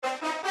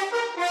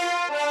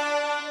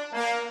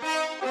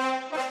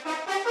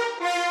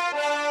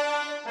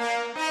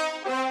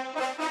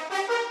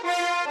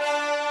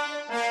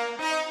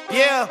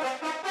Yeah.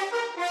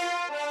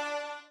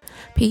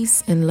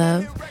 Peace and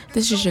love.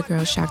 This is your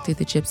girl Shakti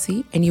the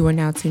Gypsy, and you are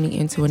now tuning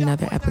into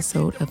another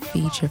episode of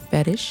Feed Your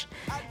Fetish.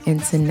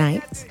 And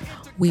tonight,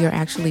 we are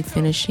actually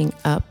finishing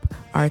up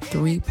our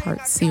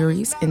 3-part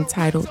series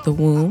entitled The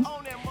Womb.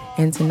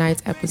 And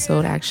tonight's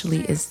episode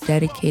actually is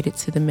dedicated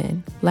to the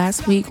men.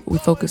 Last week, we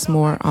focused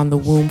more on the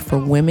womb for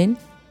women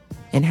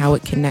and how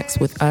it connects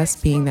with us,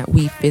 being that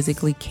we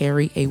physically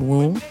carry a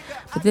womb.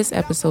 But this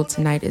episode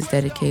tonight is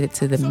dedicated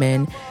to the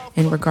men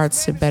in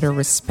regards to better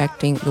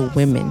respecting the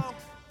women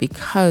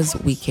because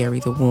we carry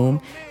the womb,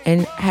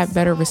 and have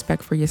better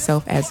respect for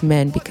yourself as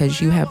men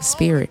because you have a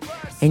spirit,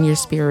 and your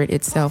spirit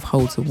itself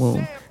holds a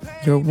womb.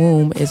 Your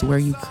womb is where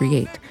you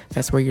create.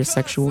 That's where your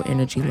sexual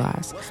energy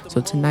lies.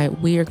 So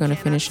tonight we are going to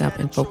finish up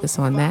and focus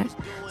on that.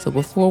 So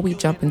before we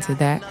jump into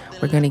that,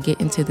 we're going to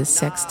get into the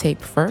sex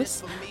tape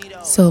first.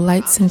 So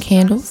light some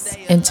candles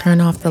and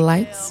turn off the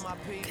lights,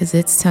 because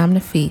it's time to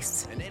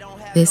feast.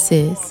 This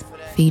is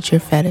Feed Your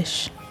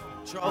Fetish.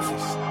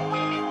 Trophies.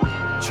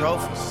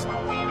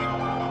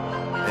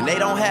 And they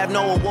don't have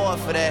no award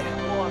for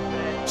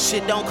that.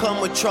 Shit don't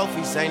come with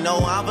trophies. Ain't no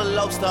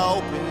envelopes to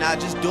open. I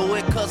just do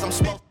it cause I'm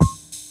supposed to.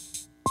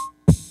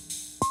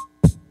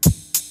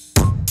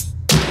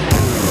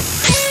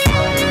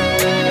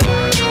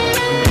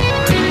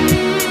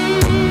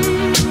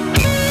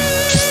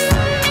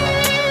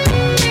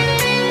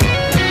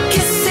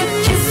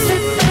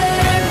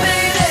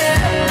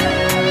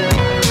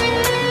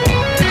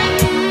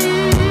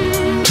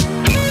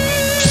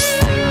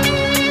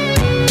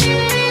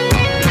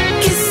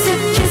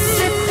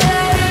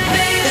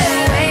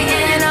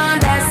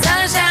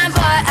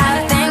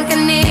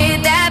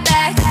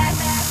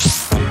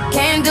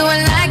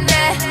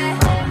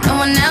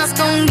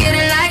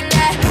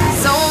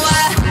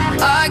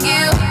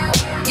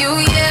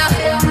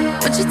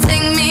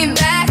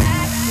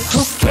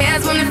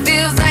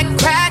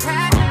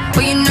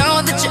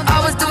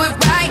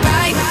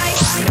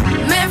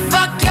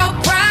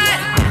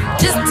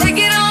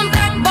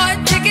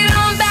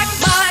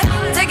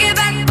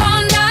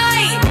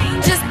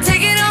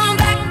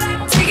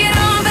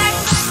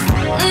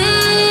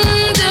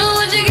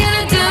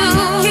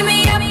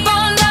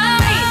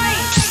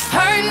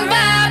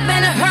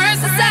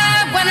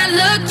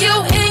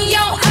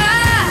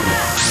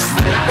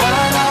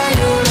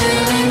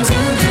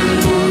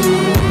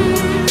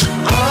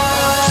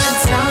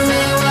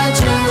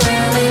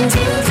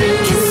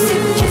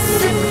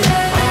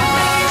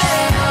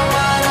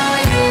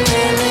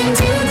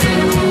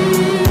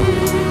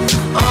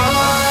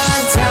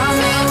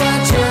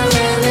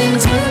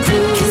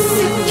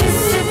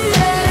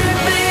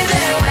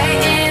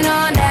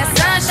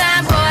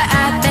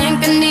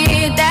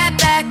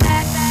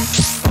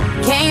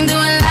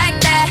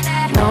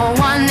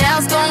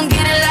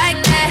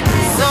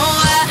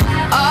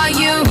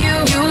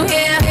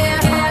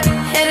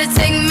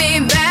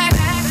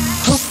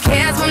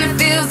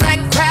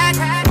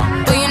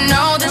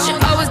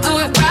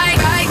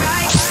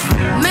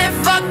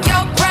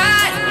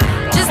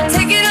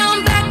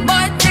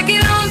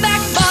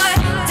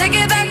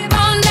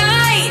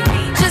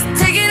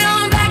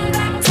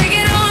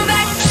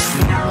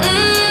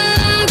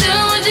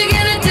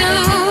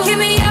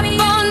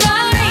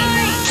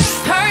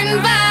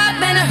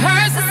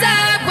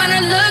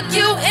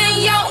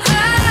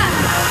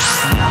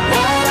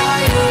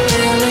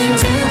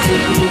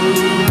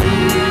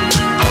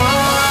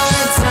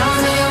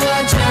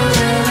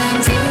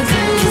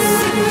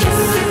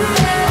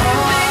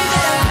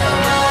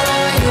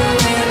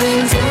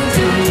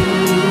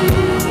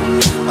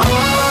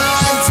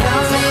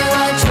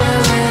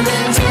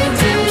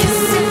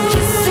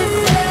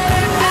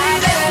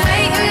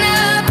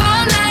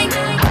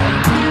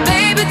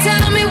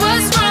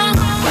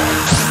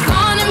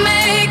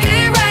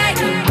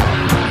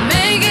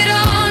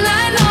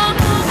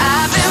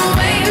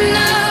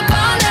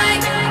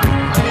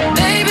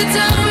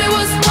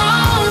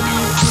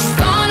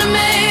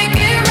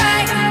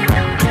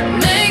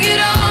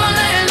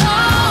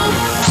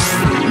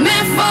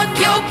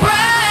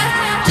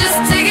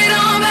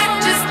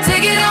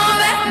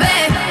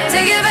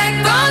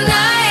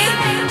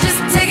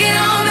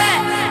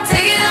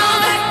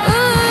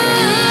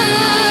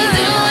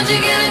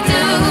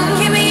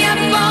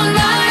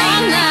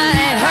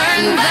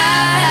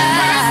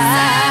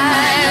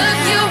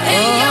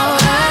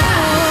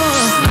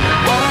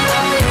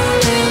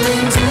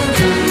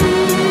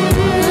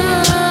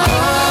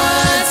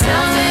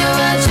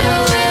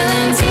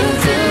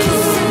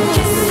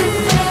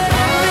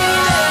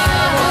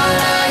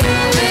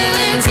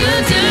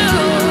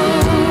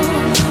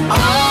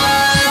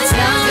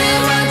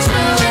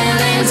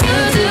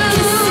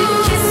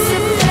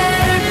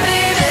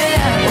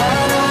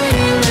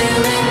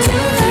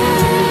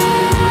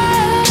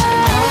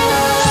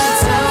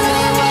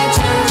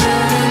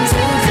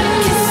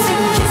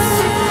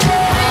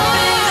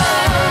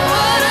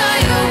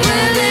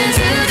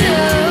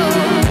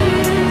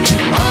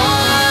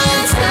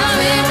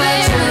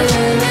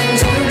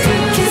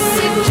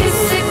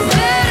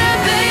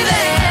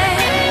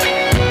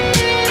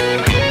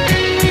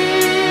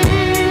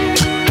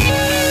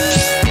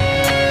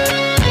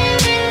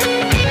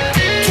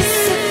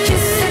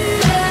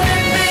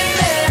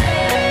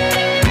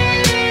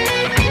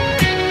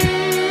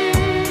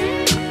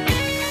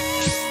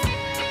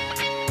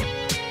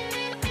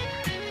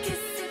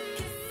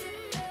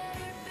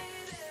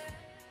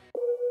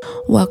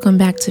 Welcome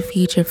back to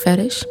Feed Your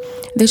Fetish.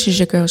 This is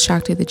your girl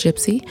Shakti the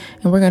Gypsy,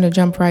 and we're going to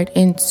jump right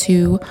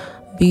into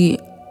the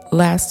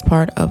last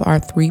part of our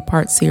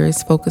 3-part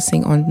series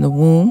focusing on the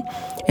womb.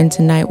 And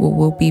tonight we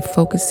will be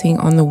focusing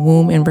on the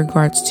womb in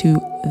regards to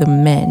the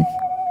men.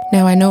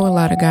 Now, I know a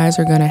lot of guys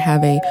are going to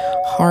have a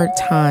hard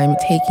time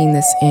taking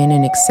this in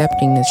and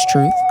accepting this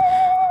truth.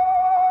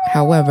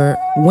 However,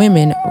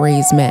 women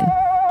raise men,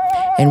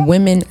 and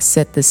women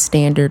set the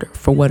standard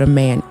for what a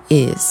man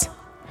is.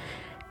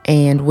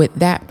 And with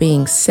that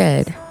being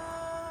said,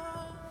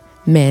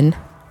 men,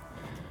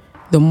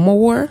 the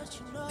more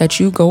that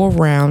you go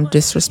around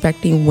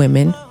disrespecting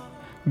women,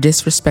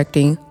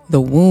 disrespecting the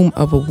womb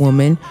of a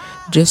woman,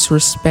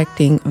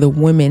 disrespecting the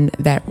women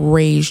that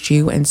raised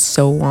you, and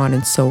so on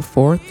and so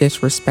forth,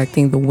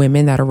 disrespecting the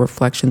women that are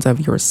reflections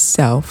of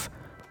yourself,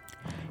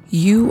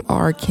 you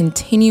are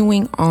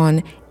continuing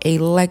on a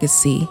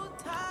legacy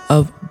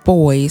of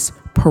boys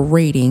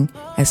parading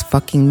as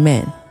fucking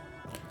men.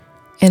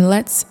 And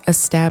let's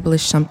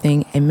establish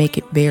something and make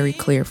it very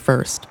clear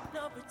first.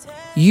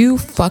 You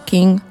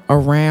fucking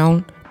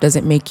around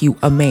doesn't make you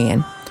a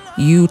man.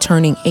 You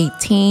turning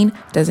 18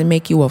 doesn't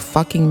make you a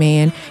fucking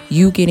man.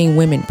 You getting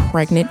women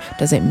pregnant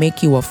doesn't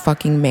make you a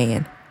fucking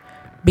man.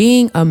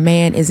 Being a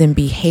man is in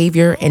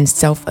behavior and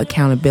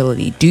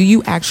self-accountability. Do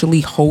you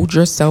actually hold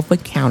yourself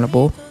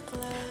accountable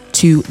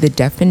to the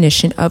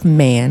definition of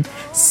man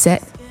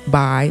set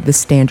by the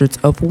standards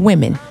of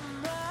women?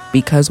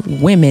 Because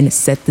women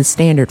set the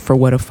standard for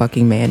what a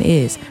fucking man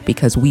is.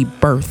 Because we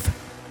birth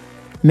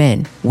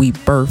men. We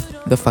birth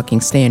the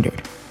fucking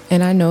standard.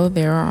 And I know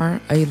there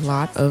are a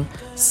lot of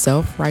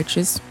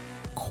self-righteous,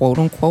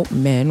 quote-unquote,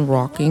 men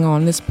walking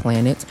on this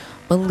planet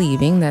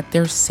believing that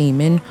their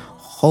semen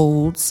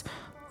holds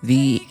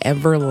the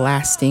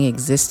everlasting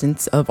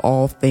existence of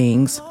all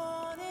things.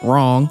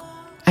 Wrong.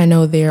 I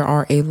know there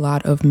are a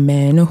lot of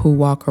men who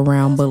walk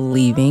around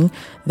believing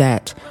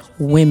that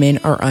women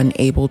are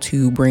unable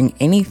to bring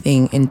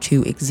anything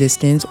into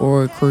existence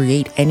or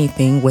create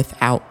anything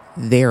without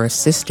their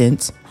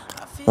assistance.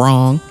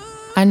 Wrong.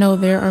 I know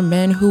there are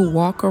men who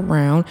walk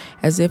around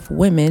as if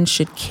women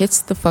should kiss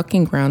the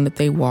fucking ground that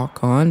they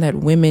walk on, that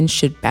women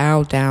should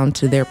bow down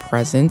to their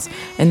presence,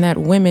 and that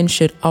women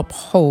should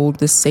uphold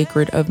the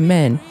sacred of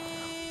men.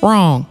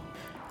 Wrong.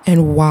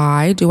 And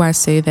why do I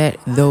say that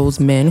those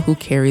men who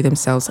carry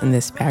themselves in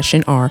this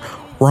fashion are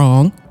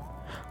wrong?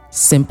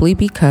 Simply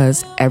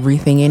because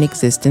everything in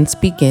existence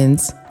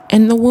begins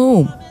in the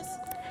womb.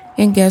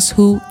 And guess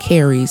who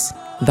carries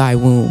thy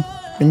womb?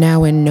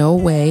 Now, in no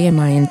way am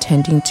I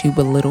intending to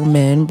belittle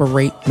men,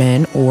 berate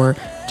men, or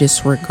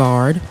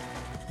disregard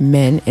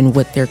men and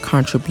what their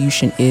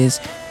contribution is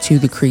to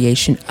the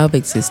creation of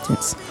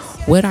existence.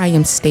 What I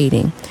am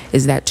stating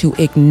is that to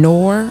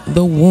ignore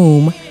the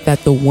womb that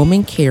the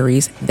woman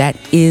carries, that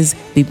is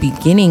the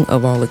beginning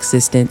of all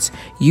existence,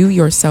 you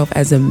yourself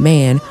as a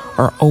man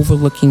are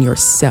overlooking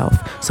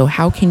yourself. So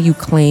how can you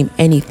claim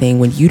anything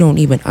when you don't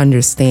even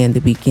understand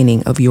the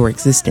beginning of your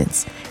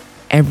existence?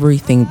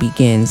 Everything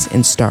begins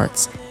and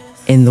starts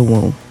in the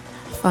womb.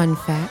 Fun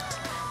fact,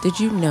 did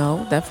you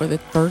know that for the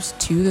first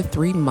 2 to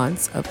 3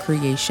 months of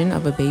creation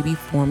of a baby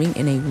forming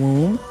in a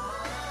womb,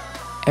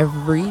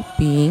 every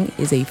being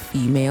is a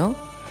female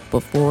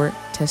before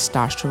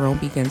testosterone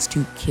begins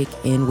to kick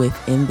in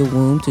within the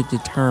womb to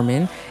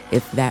determine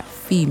if that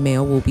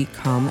female will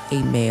become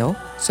a male?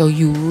 So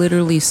you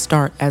literally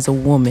start as a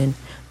woman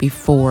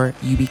before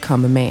you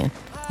become a man.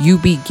 You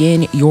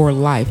begin your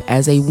life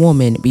as a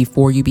woman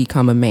before you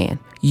become a man.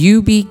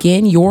 You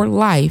begin your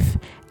life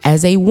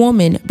as a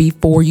woman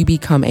before you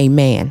become a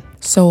man.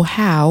 So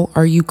how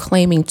are you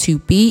claiming to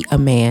be a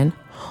man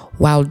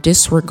while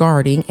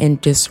disregarding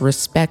and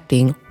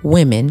disrespecting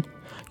women?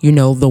 You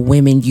know, the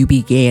women you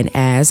began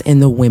as and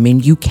the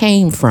women you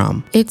came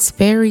from. It's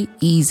very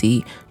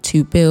easy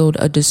to build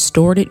a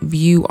distorted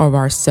view of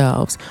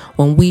ourselves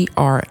when we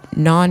are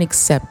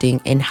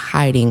non-accepting and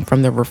hiding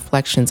from the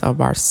reflections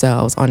of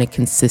ourselves on a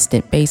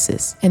consistent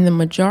basis. And the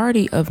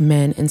majority of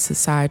men in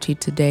society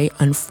today,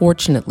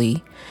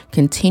 unfortunately,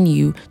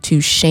 continue to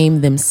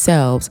shame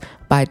themselves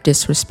by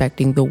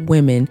disrespecting the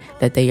women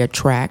that they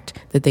attract,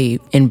 that they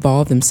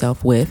involve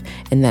themselves with,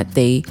 and that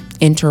they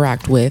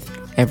interact with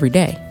every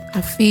day. I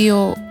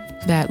feel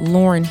that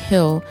Lauryn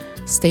Hill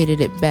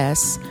stated it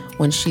best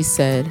when she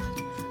said,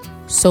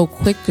 "So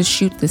quick to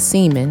shoot the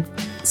semen,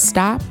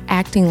 stop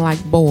acting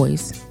like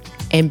boys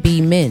and be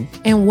men."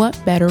 And what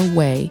better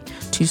way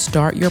to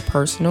start your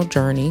personal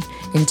journey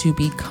into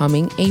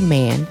becoming a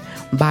man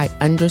by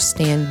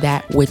understand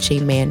that which a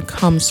man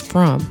comes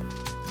from,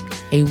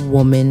 a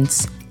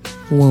woman's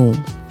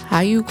womb.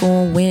 How you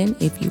gonna win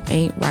if you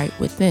ain't right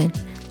within?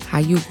 How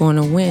you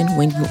gonna win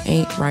when you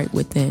ain't right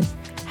within?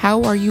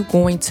 How are you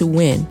going to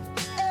win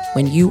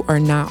when you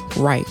are not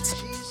right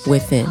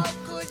within?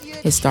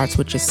 It starts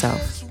with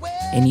yourself,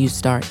 and you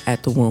start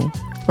at the womb.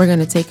 We're going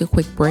to take a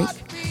quick break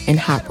and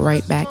hop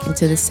right back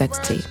into the sex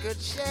tape.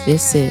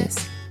 This is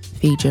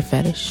Feed Your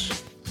Fetish.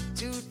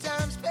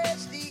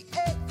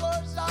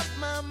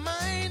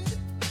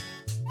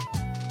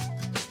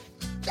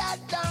 That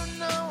don't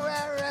know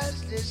where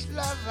else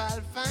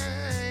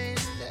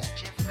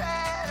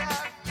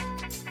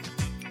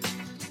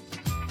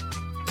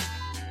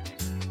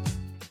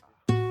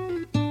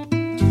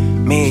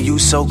Me and you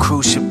so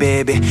crucial,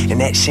 baby,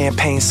 and that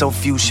champagne so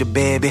fuchsia,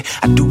 baby.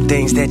 I do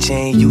things that you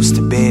ain't used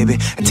to, baby.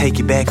 I take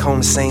you back home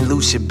to St.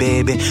 Lucia,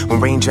 baby.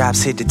 When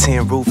raindrops hit the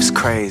tin roof, it's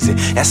crazy.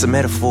 That's a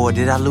metaphor,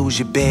 did I lose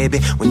you, baby?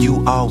 When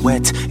you all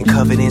wet and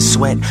covered in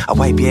sweat, I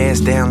wipe your ass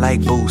down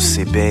like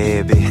Boosie,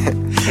 baby.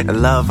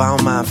 And love, I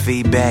don't mind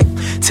feedback.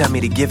 Tell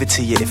me to give it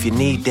to you if you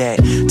need that.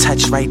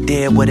 Touch right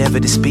there, whatever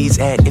the speed's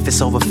at. If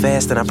it's over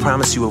fast, then I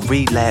promise you a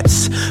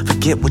relapse.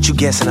 Forget what you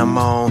guessing I'm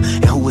on,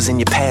 and who was in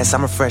your past,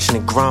 I'm refreshing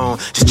and grown.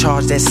 Just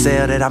charge that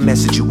cell that I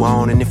messaged you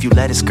on, and if you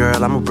let us,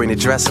 girl, I'ma bring the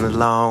dressing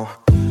along.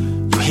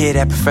 You hear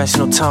that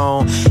professional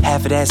tone?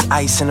 Half of that's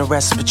ice and the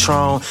rest is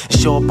Patron. And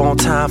show up on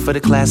time for the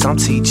class I'm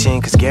teaching,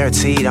 cause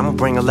guaranteed I'ma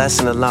bring a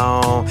lesson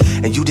along.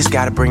 And you just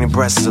gotta bring the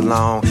breasts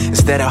along,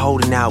 instead of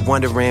holding out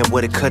wondering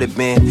what it could've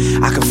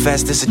been. I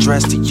confess this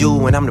address to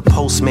you, and I'm the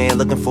postman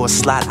looking for a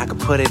slot I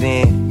could put it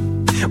in.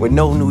 With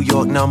no New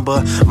York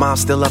number,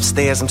 mom's still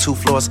upstairs, I'm 2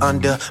 floors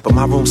under, but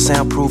my room's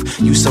soundproof,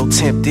 you so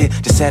tempted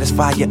to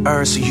satisfy your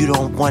urge so you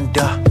don't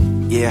wonder.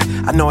 Yeah,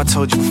 I know I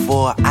told you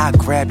before, I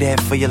grab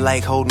that for you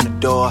like holding the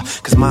door.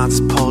 Cause mine's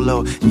is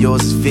Polo and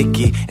yours is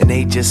Vicky, and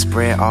they just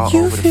spread all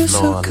you over the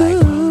floor. You feel so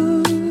good.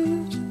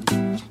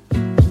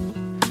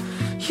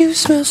 You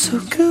smell so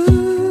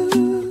good.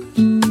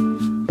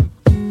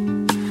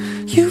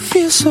 You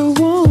feel so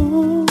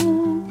warm,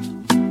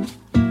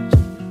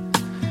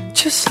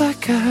 just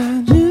like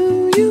I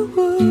knew you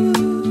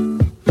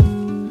would.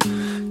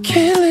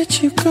 Can't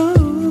let you go.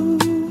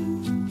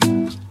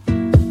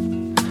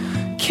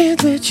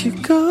 Can't let you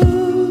go.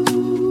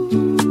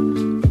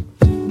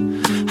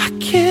 I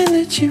can't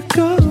let you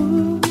go.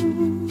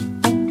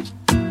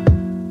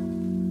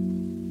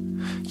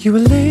 You were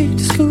late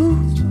to school.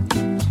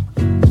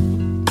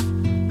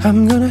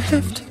 I'm gonna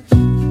have to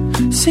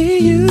see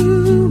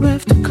you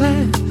after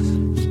class.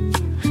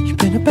 You've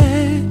been a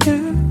bad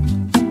girl.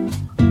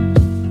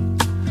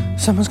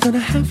 Someone's gonna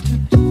have to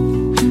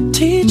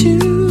teach you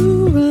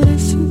a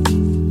lesson.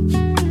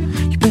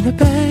 You've been a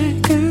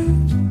bad girl.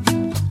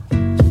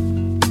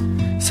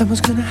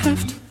 Someone's gonna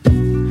have to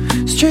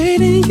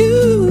straighten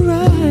you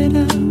right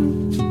out.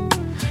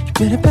 You've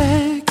been a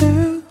bad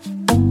girl.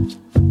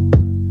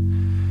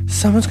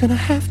 Someone's gonna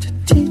have to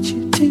teach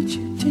you, teach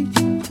you, teach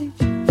you, teach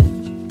you,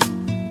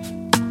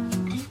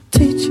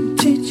 teach you, teach you,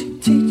 teach you,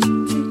 teach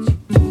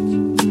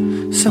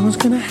you. Someone's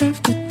gonna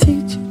have to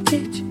teach you,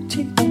 teach you,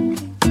 teach you.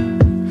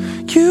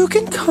 You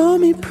can call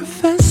me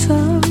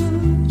professor,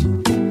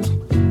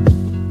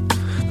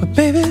 but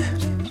baby,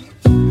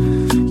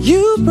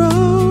 you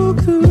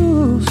broke the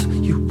rules.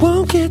 You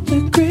won't get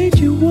the grade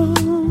you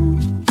want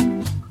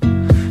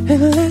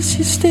unless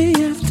you stay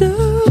after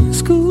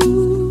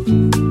school.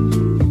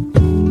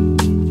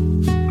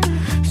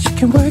 You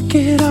can work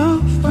it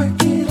off,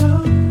 work it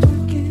off,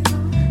 work it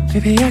off.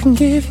 Baby, I can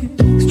give you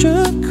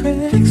extra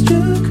credit,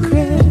 extra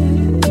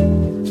credit.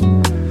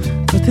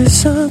 But there's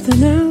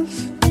something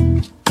else.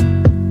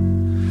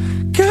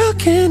 Girl,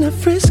 can I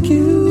frisk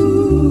you?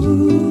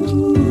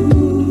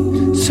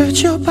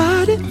 Search your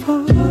body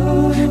for.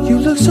 You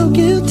look so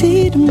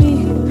guilty to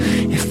me.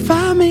 If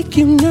I make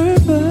you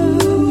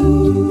nervous,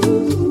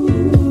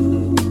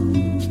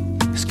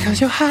 it's cause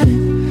you're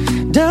hiding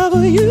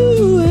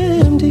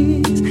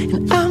WMDs,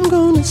 and I'm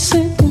gonna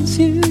sentence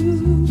you.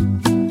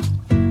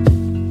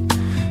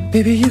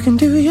 Baby, you can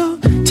do your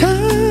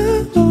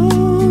time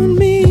on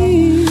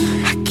me.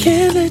 I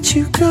can't let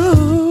you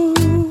go.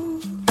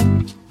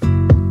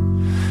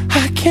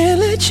 I can't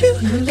let you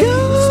go.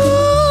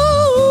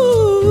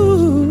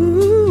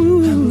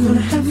 I'm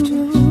gonna have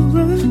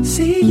to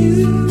see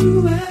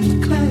you after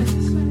class.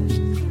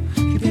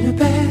 You've been a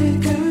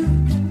bad girl.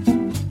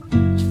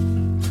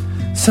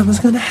 Someone's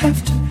gonna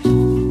have to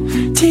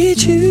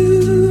teach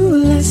you a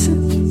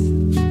lesson.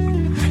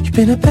 You've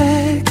been a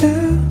bad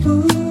girl.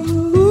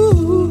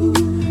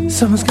 Ooh.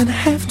 Someone's gonna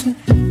have to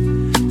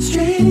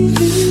straighten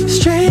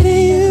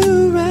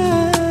you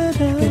right out.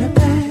 You've been a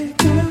bad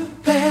girl,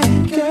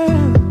 bad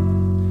girl.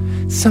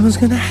 Someone's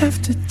gonna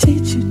have to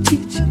teach you,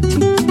 teach you, teach you.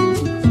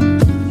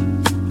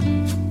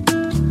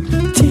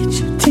 Teach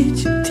you,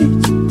 teach you,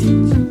 teach you,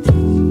 teach you.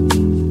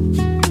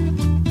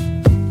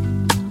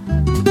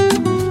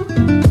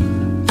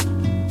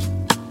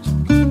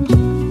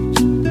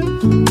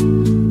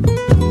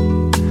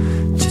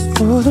 Just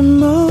for the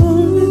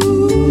moment,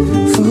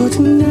 for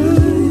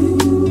tonight,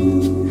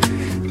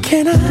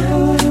 can I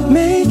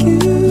make you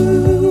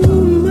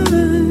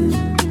mine?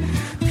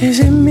 Is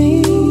it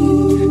me?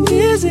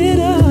 Is it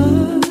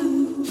us?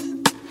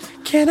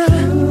 Can I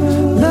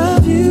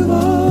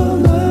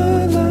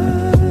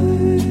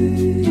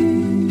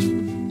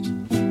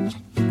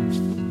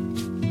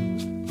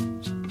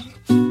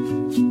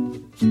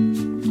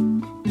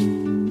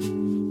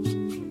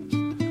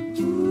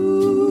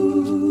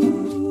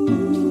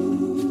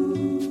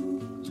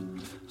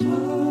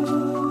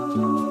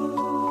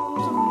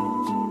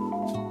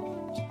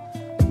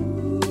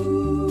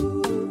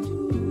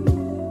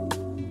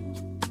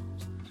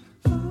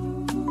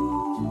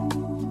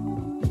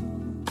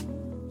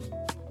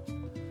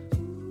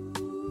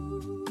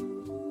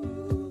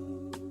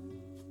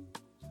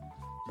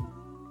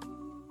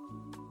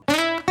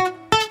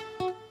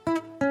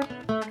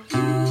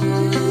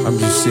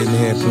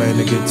here playing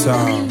the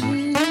guitar.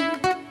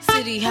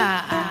 City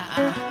High.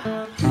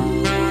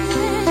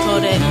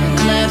 Kodak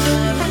Clef.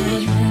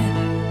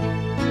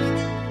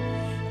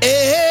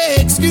 Hey,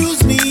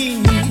 excuse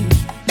me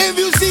if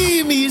you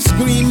see me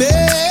screaming,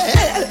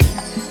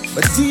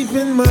 but deep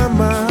in my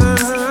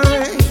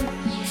mind,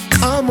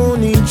 I'm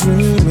only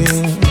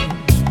dreaming.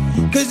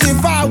 Cause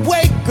if I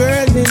wake,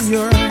 girl, and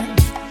you're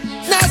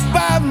not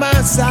by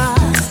my side,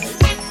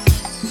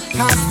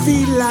 I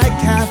feel like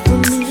half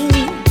of me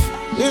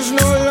is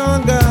no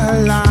longer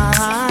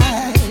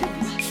alive.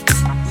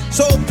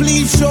 So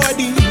please,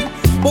 shorty,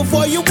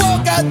 before you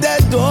walk out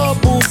that door,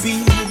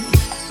 booby,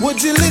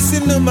 would you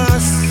listen to my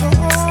song?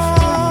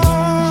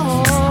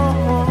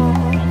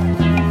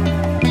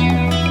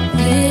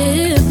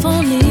 If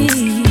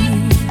only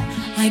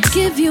I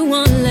give you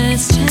one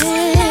last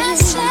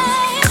chance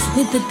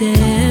with the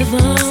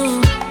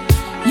devil,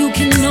 you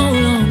can no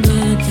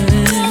longer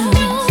tell.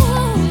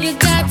 You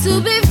got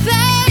to be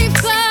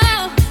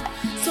faithful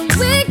so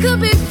we could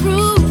be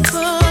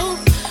fruitful.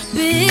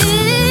 Build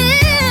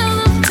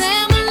a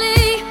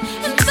family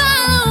and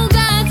follow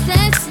God's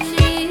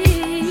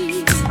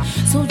destiny.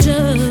 So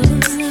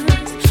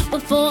just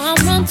before I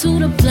run to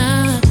the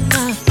block,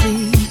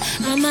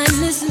 I might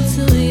listen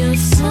to your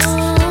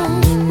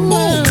song.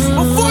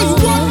 Before you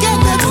walk out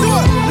that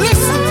door,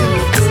 listen.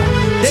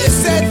 They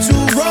said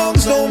two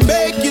wrongs don't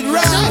make it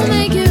right.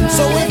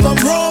 So if I'm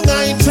wrong, I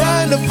ain't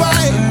trying to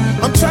fight.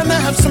 I'm trying to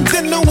have some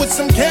dinner with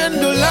some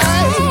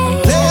candlelight.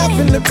 Lay up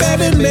in the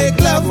bed and make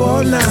love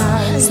all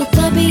night. So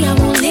puppy, I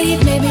won't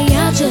leave, maybe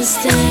I'll just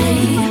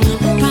stay.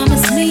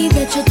 Promise me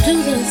that you'll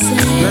do the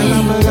same. Girl,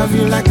 I'ma love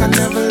you like I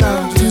never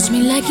loved you. Touch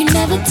me like you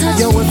never touched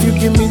me. Yo, if you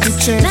give me the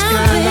chance, now,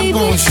 girl, baby, I'm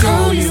gonna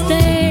show you.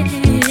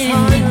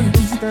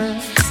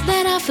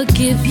 That I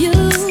forgive you.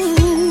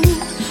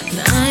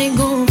 But I ain't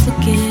gonna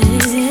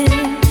forget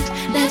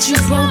that you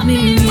brought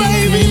me.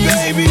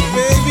 Baby.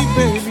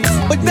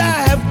 But I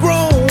have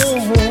grown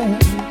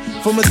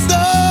from a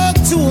thug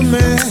to a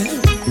man.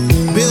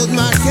 Build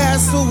my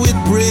castle with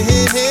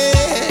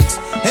bricks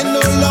and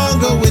no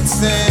longer with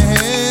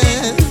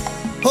sand.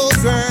 Oh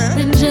girl.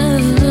 And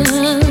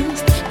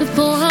just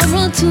before I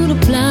run to the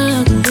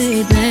block,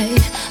 baby,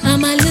 I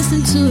might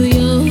listen to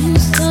your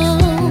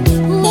song.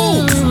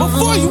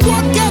 Before you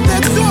walk out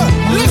that door,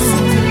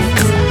 listen.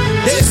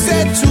 They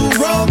said two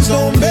wrongs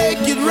don't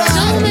make it right.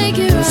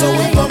 So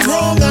if I'm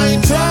wrong, I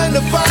ain't trying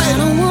to fight.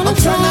 I'm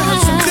trying to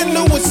have some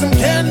dinner with some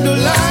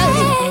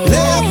candlelight.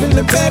 Lay up in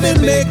the bed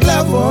and make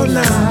love all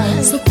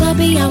night. So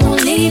puppy, I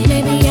won't leave,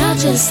 maybe I'll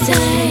just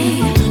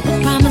stay.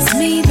 But promise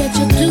me that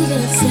you'll do the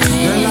same.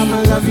 Girl,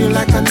 I'ma love you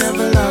like I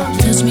never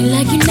loved you. Touch me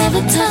like you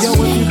never touched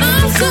me.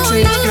 I'm so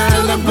used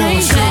to the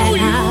rain that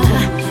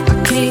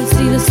I can't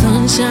see the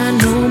sunshine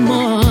no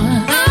more.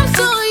 I'm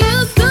so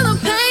used to the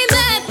pain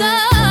that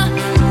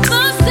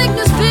my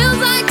sickness feels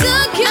like a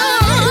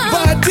cure.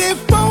 But if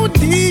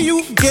only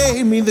you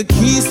gave me the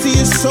keys to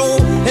your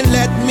soul and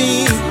let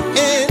me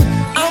in,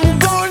 I'm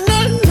gonna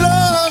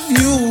love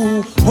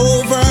you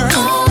over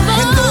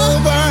and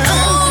over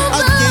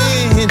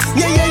again.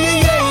 Yeah.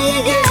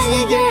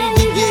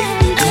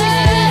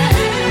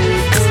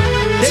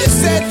 They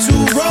said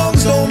two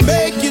wrongs don't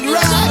make it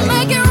right.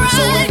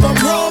 So if I'm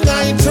wrong, I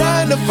ain't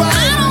trying to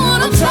fight.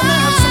 I'm trying to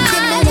have some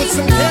dinner with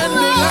some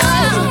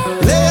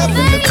candlelight. Lay up in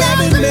the bed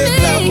and make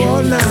love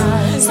all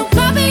night. So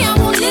probably I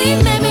won't leave,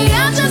 maybe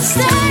I'll just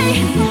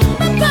stay.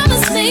 But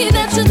promise me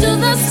that you'll do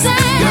the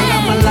same. Girl,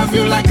 I'ma love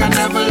you like I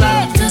never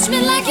loved you. Touch me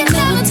like you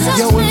never touched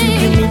Yo, if you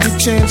give me the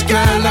chance,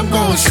 girl, I'm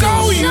gonna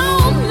show you.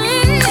 Show me,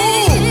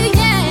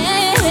 yeah.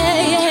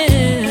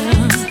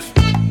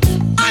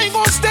 I ain't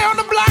gonna stay on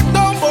the block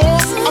no more.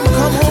 I'ma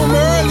come home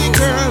early,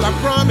 girl, I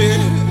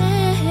promise.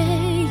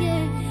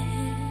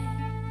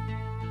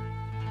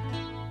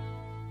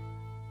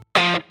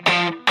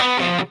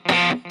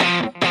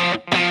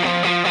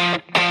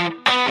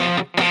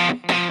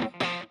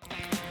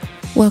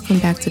 Welcome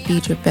back to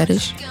Feed Your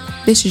Fetish.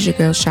 This is your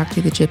girl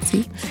Shakti the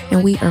Gypsy,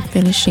 and we are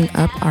finishing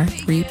up our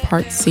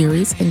 3-part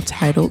series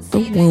entitled The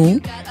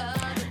Womb.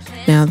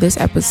 Now, this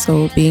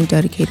episode being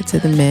dedicated to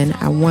the men,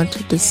 I want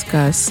to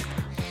discuss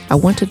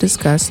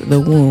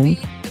the womb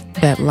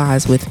that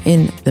lies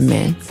within the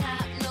men.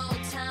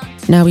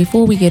 Now,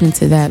 before we get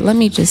into that, let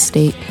me just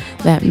state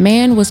that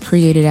man was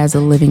created as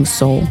a living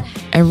soul.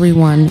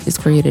 Everyone is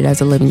created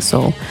as a living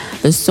soul.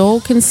 The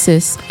soul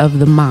consists of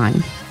the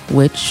mind,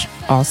 which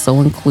also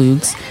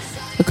includes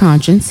the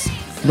conscience,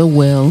 the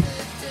will,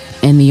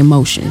 and the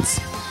emotions.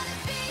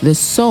 The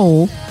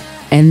soul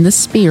and the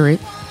spirit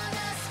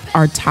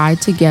are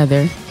tied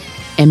together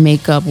and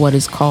make up what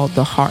is called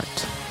the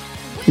heart.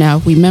 Now,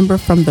 remember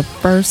from the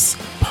first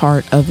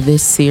part of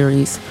this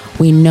series,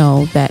 we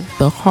know that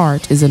the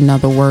heart is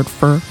another word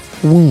for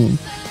womb,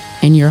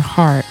 and your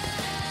heart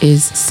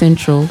is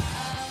central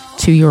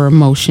to your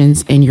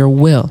emotions and your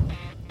will.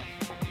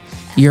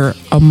 Your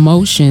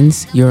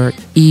emotions,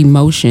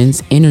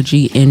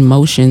 energy in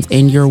motions,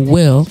 and your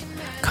will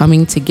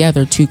coming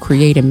together to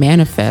create and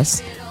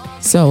manifest.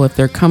 So if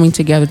they're coming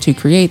together to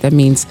create, that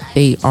means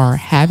they are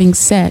having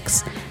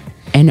sex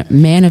and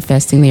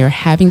manifesting. They are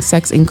having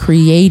sex and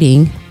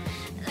creating,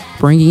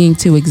 bringing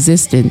into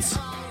existence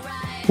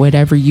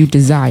whatever you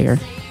desire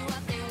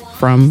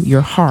from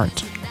your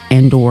heart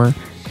and or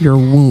your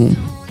womb.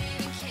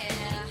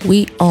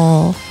 We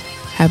all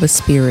have a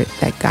spirit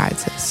that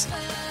guides us,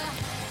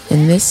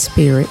 and this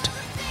spirit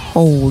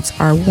holds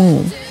our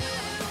womb.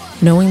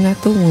 Knowing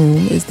that the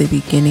womb is the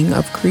beginning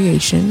of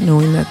creation,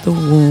 knowing that the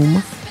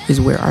womb is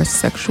where our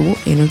sexual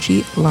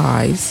energy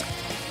lies,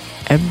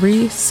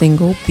 every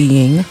single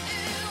being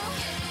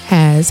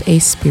has a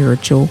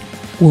spiritual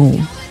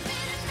womb.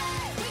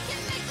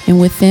 And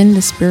within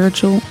the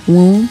spiritual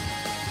womb,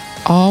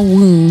 all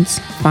wounds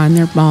find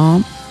their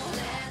balm,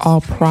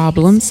 all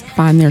problems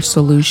find their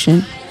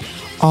solution,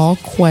 all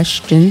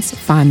questions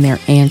find their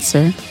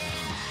answer,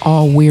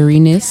 all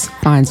weariness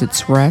finds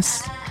its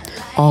rest,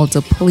 all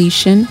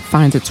depletion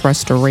finds its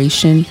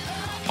restoration,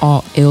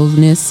 all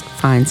illness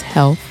finds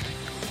health,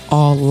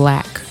 all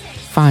lack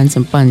finds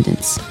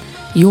abundance.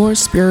 Your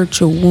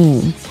spiritual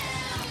womb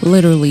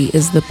literally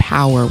is the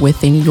power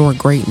within your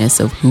greatness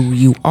of who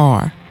you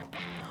are.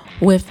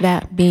 With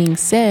that being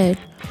said,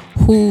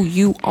 who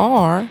you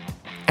are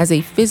as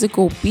a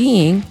physical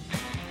being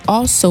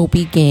also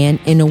began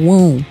in a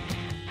womb.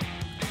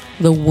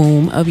 The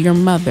womb of your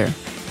mother,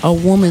 a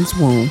woman's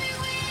womb.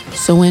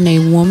 So in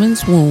a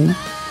woman's womb,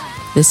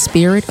 the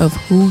spirit of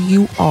who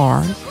you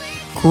are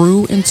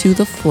grew into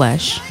the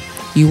flesh.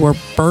 You were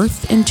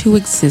birthed into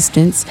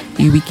existence.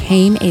 You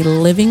became a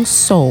living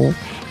soul.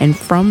 And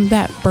from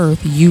that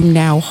birth, you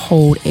now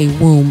hold a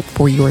womb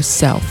for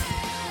yourself.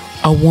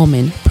 A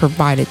woman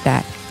provided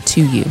that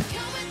to you.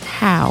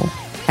 How,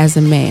 as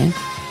a man,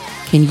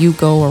 can you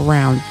go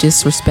around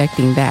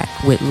disrespecting that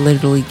which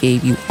literally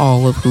gave you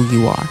all of who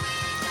you are?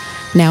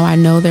 Now, I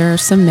know there are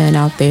some men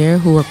out there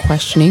who are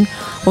questioning,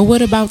 well,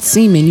 what about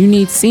semen? You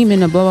need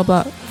semen and blah,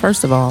 blah, blah.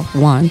 First of all,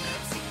 one,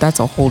 that's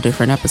a whole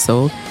different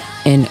episode.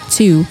 And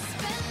two,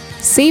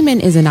 semen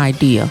is an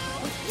idea.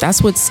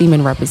 That's what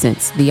semen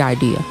represents, the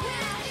idea.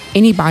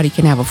 Anybody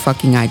can have a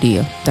fucking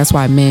idea. That's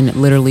why men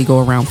literally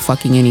go around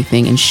fucking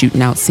anything and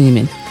shooting out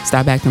semen.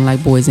 Stop acting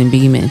like boys and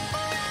be men.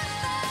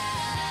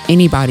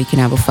 Anybody can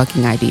have a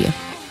fucking idea.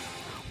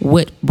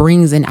 What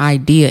brings an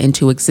idea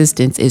into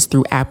existence is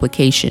through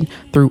application,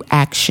 through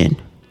action.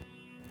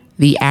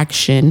 The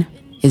action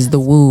is the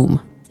womb,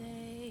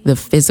 the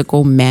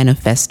physical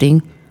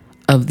manifesting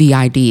of the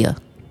idea.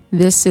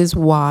 This is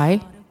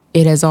why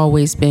it has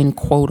always been,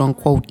 quote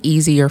unquote,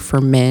 easier for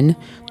men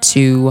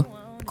to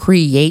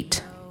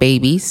create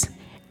babies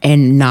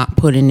and not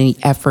put any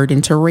effort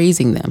into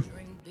raising them.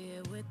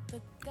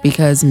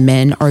 Because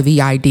men are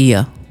the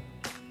idea.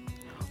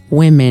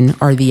 Women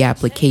are the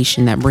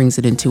application that brings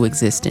it into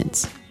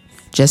existence.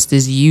 Just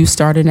as you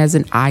started as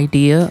an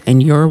idea in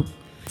your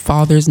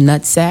father's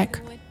nutsack,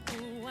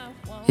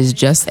 is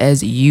just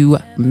as you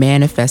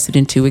manifested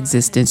into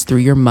existence through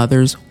your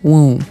mother's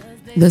womb.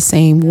 The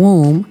same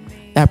womb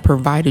that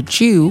provided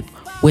you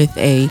with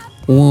a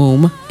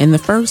womb in the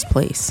first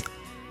place.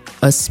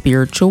 A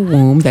spiritual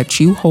womb that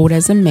you hold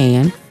as a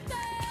man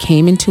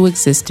came into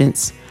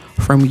existence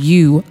from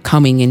you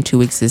coming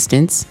into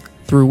existence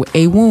through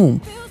a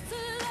womb.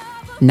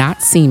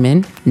 Not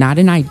semen, not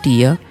an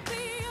idea,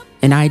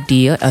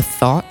 a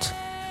thought.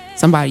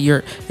 Somebody,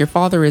 your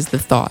father is the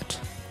thought.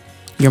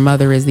 Your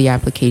mother is the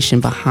application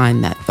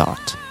behind that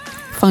thought.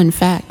 Fun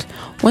fact,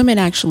 women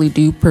actually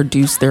do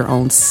produce their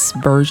own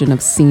version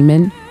of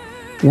semen.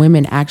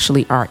 Women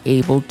actually are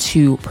able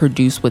to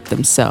produce with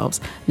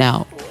themselves.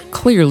 Now,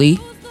 clearly,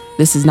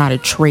 this is not a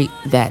trait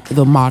that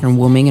the modern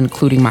woman,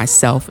 including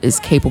myself,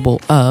 is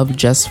capable of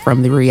just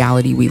from the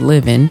reality we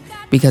live in,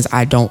 because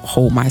I don't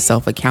hold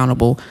myself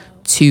accountable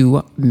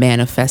to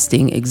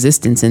manifesting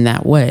existence in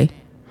that way.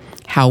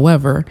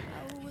 However,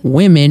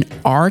 women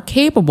are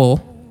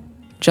capable,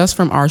 just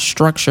from our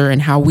structure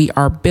and how we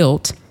are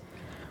built,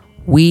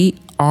 we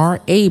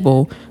are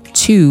able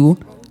to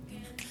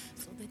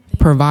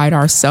provide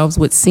ourselves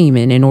with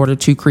semen in order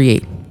to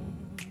create.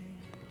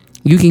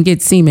 You can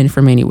get semen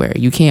from anywhere.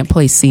 You can't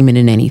place semen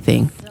in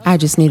anything. I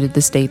just needed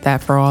to state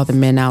that for all the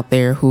men out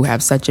there who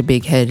have such a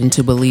big head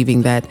into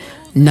believing that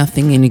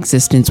nothing in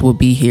existence will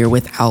be here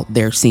without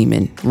their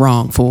semen.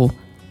 Wrong, fool.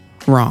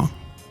 Wrong.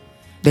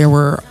 There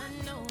were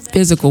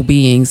physical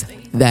beings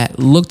that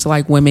looked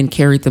like women,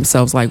 carried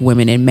themselves like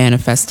women, and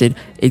manifested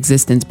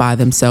existence by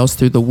themselves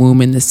through the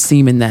womb and the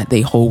semen that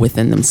they hold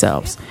within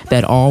themselves.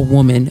 That all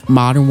woman,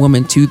 modern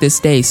woman to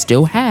this day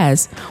still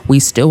has. We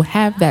still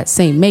have that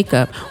same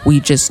makeup. We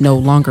just no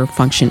longer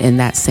function in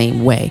that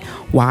same way.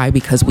 Why?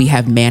 Because we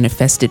have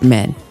manifested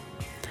men.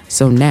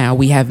 So now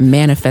we have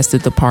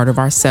manifested the part of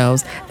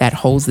ourselves that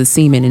holds the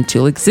semen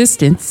into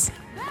existence.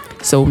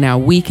 So now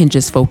we can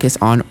just focus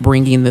on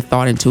bringing the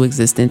thought into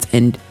existence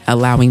and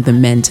allowing the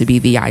men to be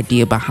the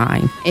idea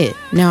behind it.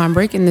 Now I'm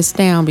breaking this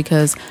down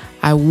because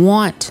I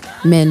want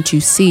men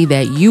to see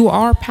that you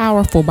are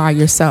powerful by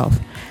yourself.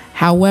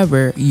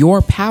 However,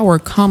 your power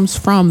comes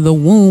from the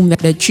womb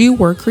that you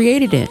were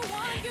created in.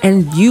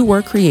 And you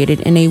were created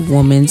in a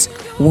woman's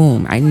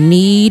womb. I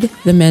need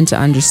the men to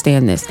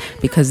understand this,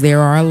 because there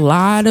are a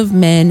lot of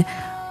men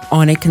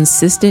on a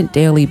consistent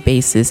daily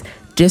basis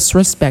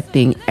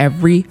disrespecting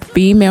every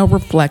female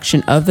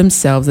reflection of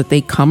themselves that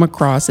they come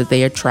across, that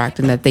they attract,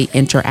 and that they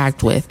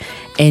interact with.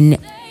 And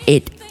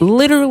it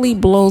literally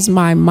blows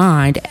my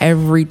mind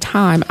every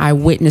time I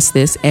witness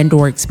this and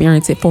or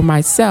experience it for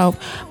myself,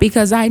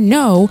 because I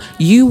know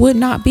you would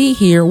not be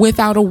here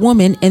without a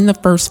woman in the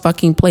first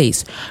fucking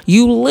place.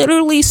 You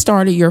literally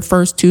started your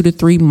first 2 to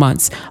 3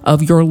 months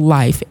of your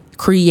life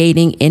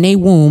creating in a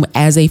womb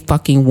as a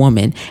fucking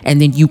woman, and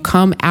then you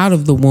come out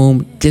of the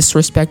womb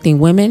disrespecting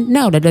women.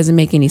 No, that doesn't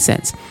make any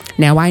sense.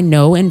 Now, I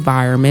know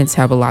environments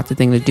have a lot to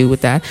do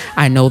with that.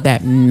 I know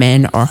that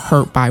men are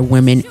hurt by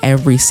women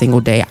every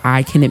single day.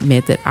 I can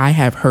admit that I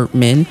have hurt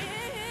men,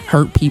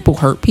 hurt people.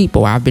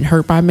 I've been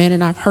hurt by men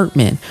and I've hurt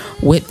men.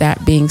 With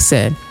that being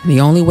said, the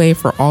only way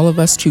for all of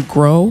us to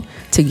grow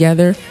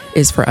together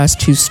is for us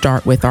to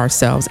start with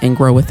ourselves and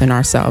grow within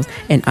ourselves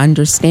and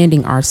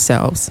understanding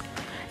ourselves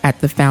at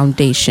the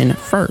foundation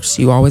first.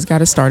 You always got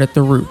to start at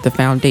the root, the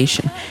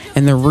foundation.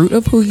 And the root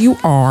of who you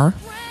are,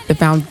 the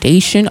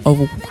foundation of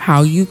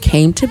how you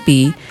came to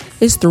be,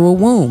 is through a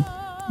womb.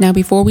 Now,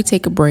 before we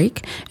take a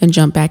break and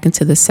jump back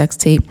into the sex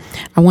tape,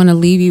 I want to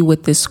leave you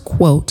with this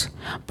quote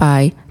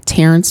by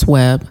Terrence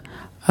Webb,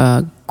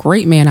 a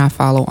great man I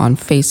follow on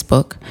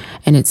Facebook.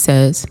 And it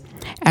says,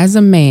 "As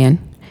a man,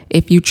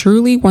 if you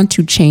truly want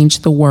to change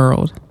the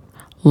world,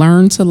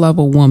 learn to love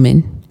a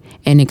woman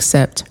and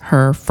accept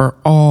her for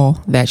all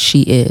that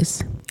she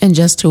is." And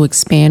just to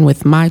expand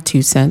with my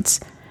 2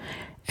 cents,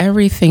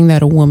 everything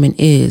that a woman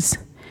is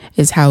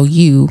how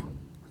you,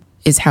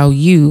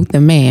 the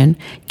man,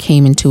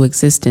 came into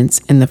existence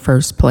in the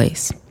first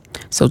place.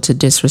 So to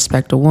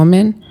disrespect a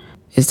woman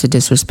is to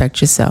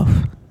disrespect yourself.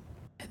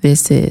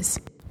 This is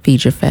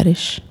Feed Your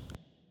Fetish.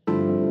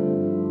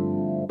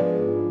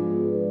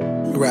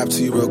 Rap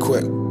to you real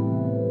quick.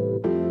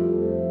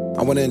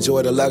 I want to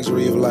enjoy the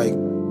luxury of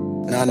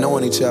not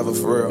knowing each other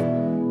for real.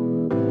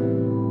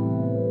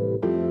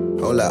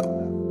 Hold up.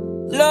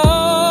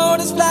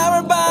 Lord is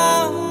flower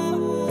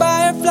bound,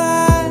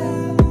 firefly.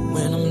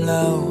 When I'm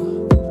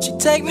low, she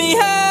take me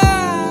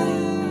high.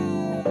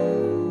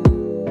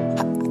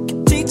 I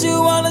can teach you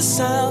all the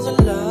sounds of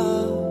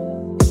love.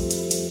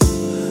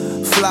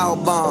 Flower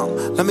bomb,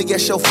 let me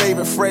guess your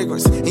favorite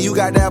fragrance, and you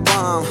got that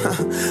bomb.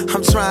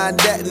 I'm trying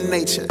that in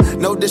nature,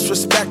 no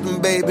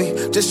disrespecting, baby.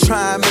 Just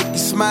try and make you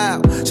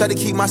smile. Try to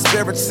keep my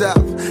spirits up,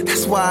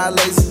 that's why I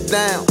lays it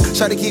down.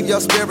 Try to keep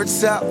your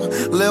spirits up,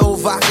 Lil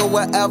vodka,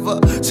 whatever.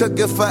 Took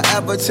it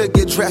forever to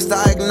get dressed,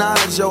 I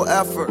acknowledge your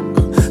effort.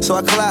 So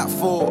I clap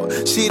for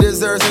her. She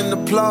deserves an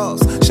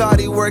applause.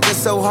 Shawty working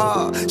so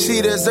hard,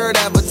 she deserve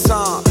that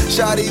baton.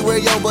 Shawty, wear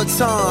your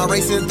baton,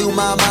 racing through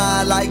my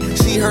mind like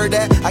she heard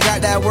that. I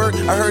got that work,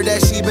 I heard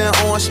that she been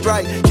on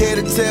strike. Care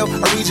to tell,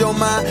 I read your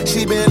mind.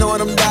 She been on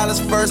them dollars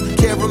first.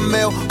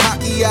 Caramel,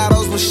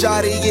 macchiatos when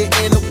Shawty get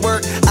into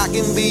work. I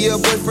can be your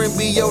boyfriend,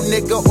 be your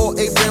nigga, or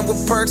a friend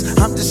with perks.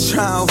 I'm just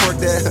trying to work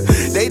that.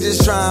 They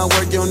just trying to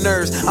work your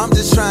nerves. I'm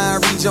just trying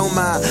to read your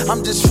mind.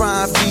 I'm just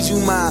trying to feed you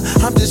mine.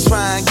 I'm just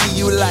trying to give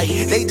you light.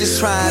 They just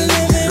trying to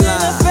leave you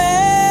blind.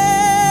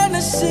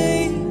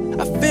 Fantasy,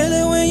 I feel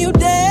it when you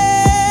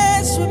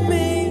dance with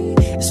me.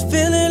 It's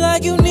feeling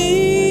like you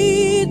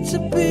need to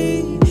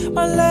be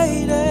my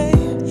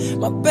lady,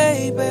 my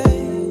baby,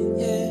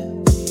 yeah.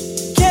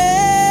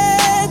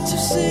 Can't you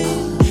see?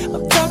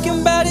 I'm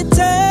talking about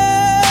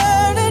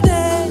eternity.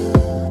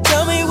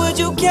 Tell me, would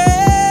you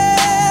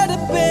care to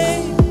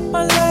be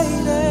my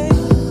lady,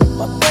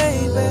 my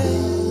baby?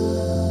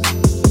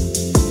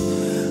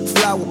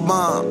 Flower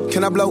bomb,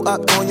 can I blow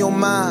up on your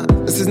mind?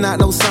 This is not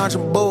no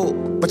Sandra Bull,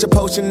 but your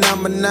potion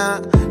number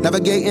 9.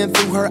 Navigating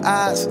through her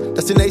eyes,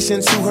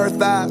 destination to her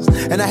thighs.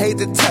 And I hate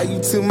to tell you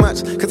too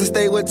much, cause I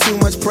stay with too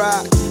much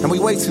pride. And we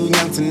way too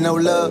young to know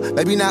love.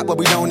 Maybe not, but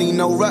we don't need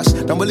no rush.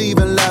 Don't believe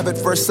in love at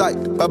first sight,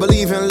 but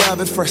believe in love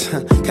at first.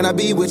 Can I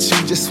be with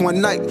you just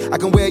one night? I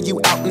can wear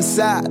you out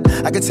inside.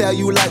 I can tell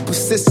you like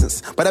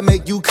persistence, but I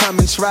make you come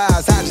and try.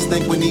 I just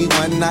think we need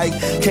one night.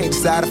 Can't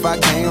decide if I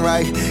came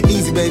right.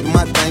 Easy baby,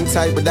 my thing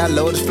tight, but that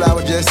lotus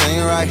flower just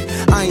ain't right.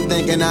 I ain't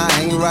thinking I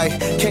ain't right.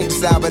 Can't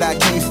decide, but I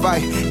can't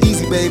fight.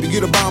 Easy baby, you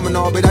the bomb and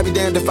all, but I'd be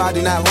damned if I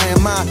do not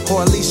land mine.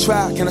 Or at least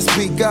try. Can I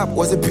speak up?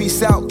 Was it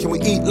peace out? Can we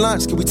eat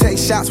lunch? Can we take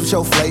shots with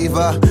your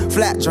flavor?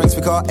 Flat drinks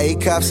we call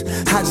A-cups.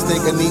 I just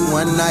think I need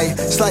one night.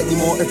 Slightly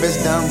more if it's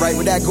done right.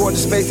 With that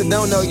gorgeous face, I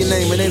don't know your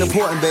name. It ain't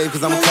important, babe,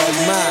 cause I'ma call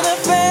you mine.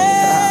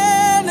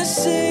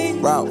 Fantasy,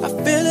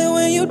 I feel it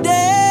when you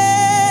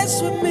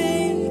dance with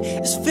me.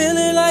 It's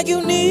feeling like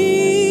you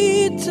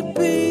need to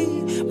be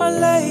my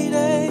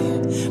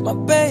lady, my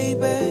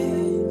baby,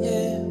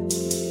 yeah.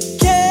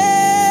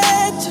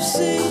 Can't you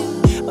see?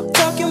 I'm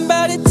talking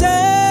about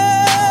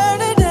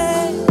eternity.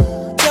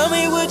 Tell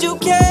me, would you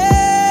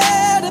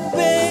care to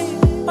be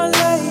my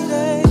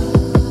lady,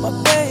 my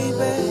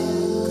baby?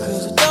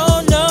 Cause you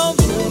don't know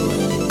me,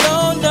 you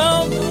don't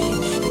know me.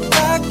 If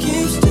I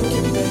keep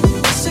sticking, baby,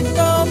 what's it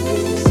gonna be?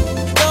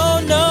 You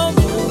don't know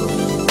me,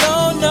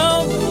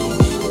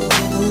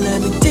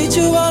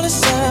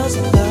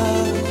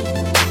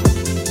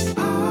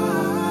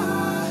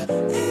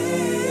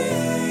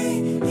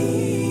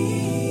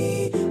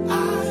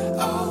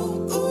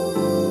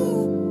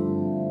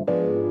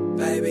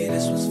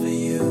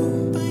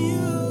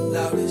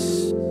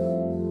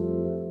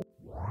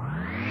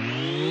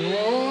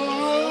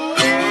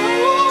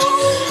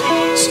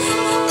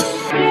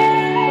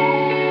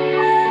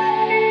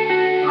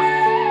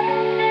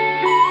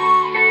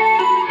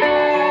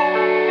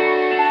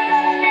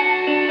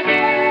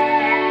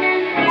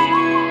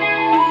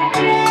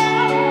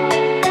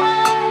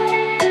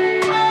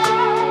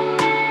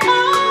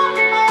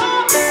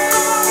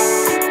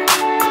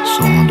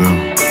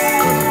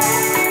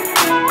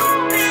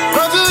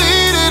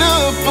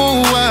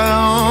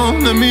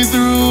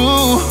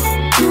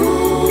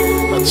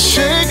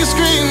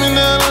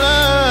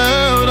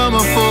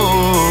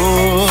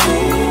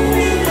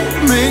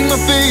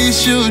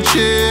 push your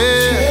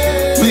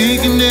chair,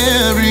 leaking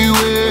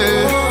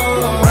everywhere.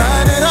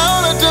 Ride it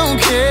all, I don't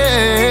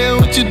care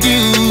what you do.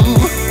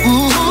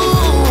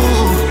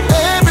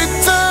 Every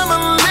time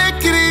I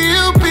lick it,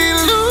 you be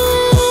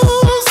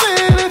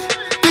losing it.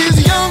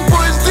 These young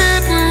boys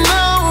didn't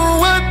know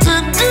what to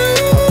do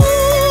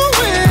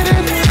with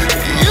it.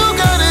 You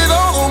got it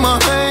all on my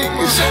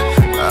face.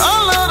 I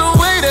love the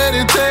way that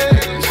it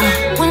tastes.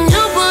 When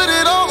you put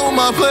it all on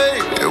my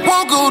plate, it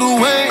won't go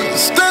to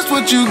waste. That's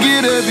what you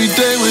get every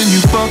day when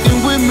you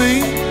fucking with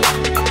me.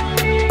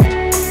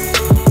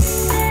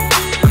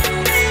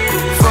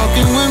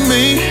 Fucking with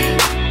me.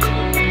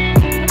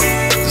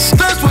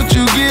 That's what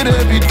you get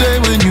every day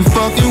when you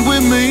fucking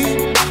with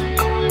me.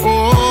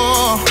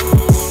 Oh,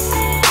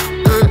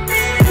 yeah.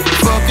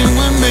 Fucking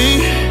with me.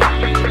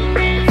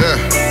 Yeah.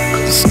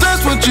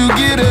 That's what you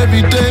get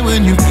every day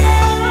when you.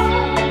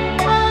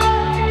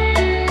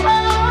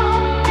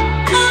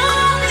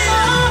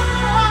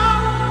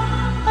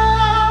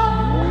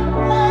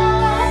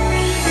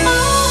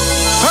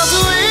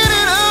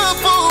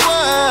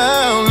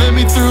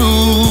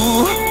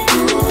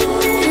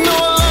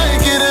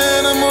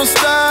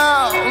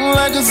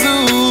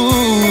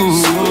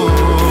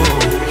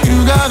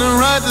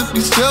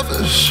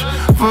 Selfish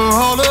for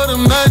all of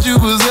them nights you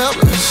was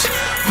helpless.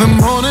 The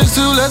mornings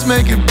too, let's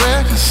make it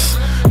breakfast.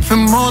 The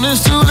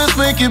mornings too, let's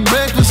make it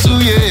breakfast. So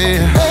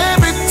yeah,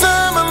 every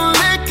time I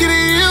lick it,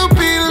 you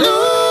be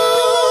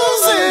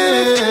losing.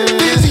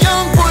 These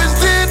young boys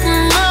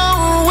didn't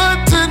know what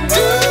to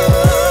do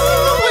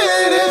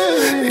with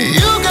it.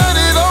 You got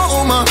it all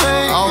on my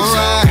face.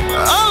 Alright,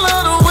 I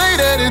love the way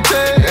that it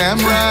tastes.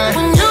 Damn right.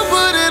 When you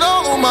put it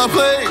all on my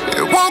plate,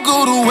 it won't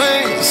go to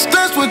waste.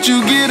 That's what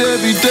you get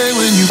every day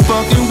when you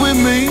fucking with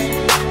me.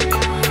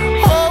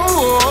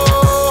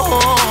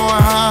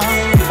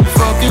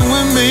 Fucking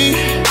with me.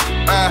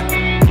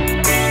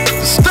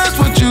 That's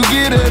what you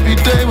get every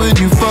day when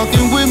you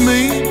fucking with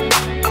me.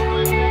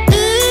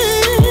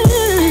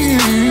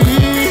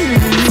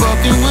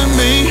 Fucking with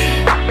me.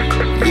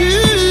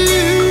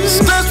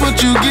 That's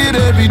what you get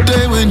every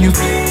day when you.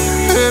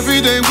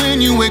 Every day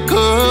when you wake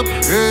up,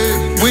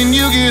 when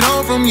you get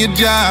home from your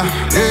job,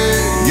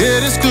 yeah,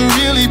 this could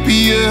really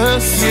be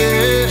us.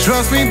 Yeah.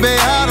 Trust me, babe,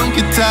 I don't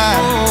get tired.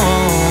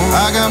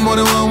 I got more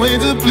than one way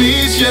to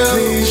please you.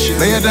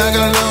 Lay it down,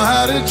 gonna know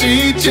how to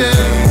treat you.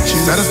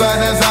 Satisfied,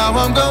 that's how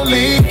I'm gonna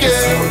leave you.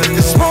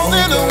 It's more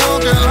than a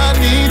one, girl, I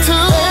need to.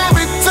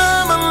 Every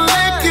time I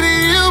lick it,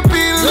 you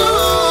be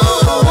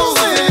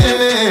losing.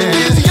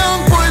 These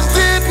young boys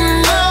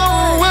didn't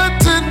know what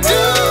to do.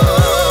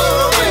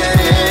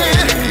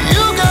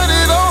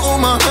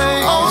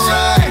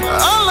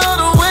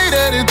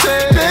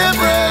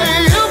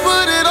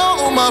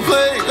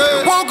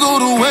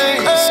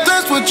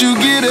 You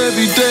get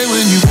every day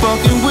when you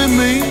fucking with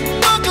me.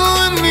 Fucking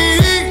with me,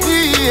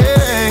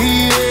 yeah,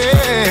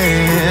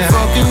 yeah.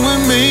 Fucking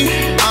with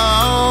me,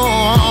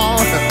 oh.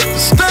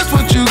 That's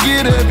what you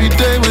get every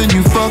day when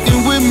you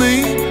fucking with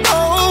me.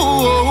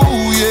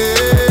 Oh,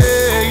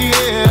 yeah,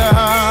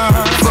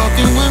 yeah.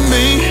 Fucking with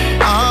me,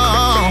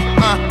 oh.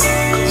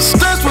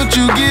 That's what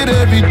you get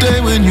every day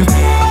when you.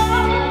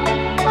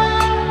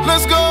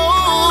 Let's go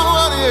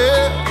out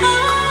here.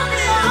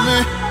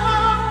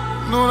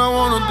 Know what I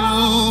wanna do.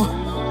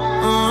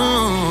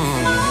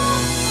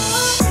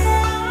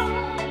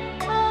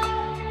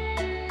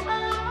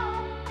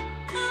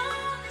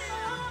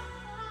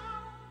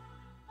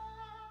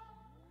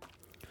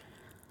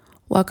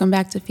 Welcome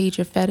back to Feed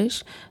Your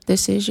Fetish.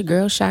 This is your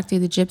girl, Shakti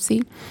the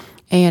Gypsy,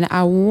 and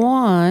I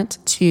want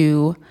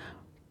to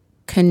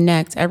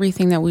connect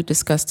everything that we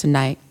discussed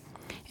tonight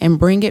and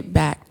bring it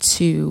back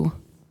to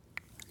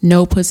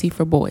no pussy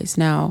for boys.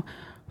 Now,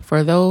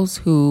 for those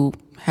who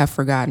have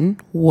forgotten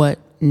what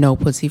no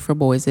pussy for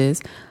boys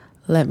is,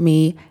 let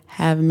me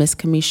have Miss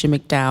Kamisha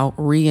McDowell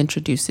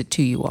reintroduce it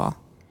to you all.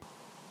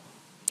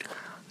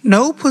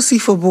 No Pussy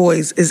for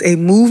Boys is a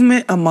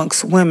movement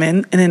amongst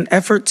women in an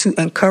effort to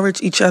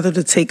encourage each other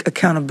to take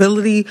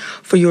accountability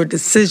for your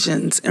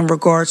decisions in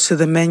regards to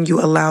the men you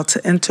allow to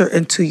enter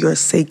into your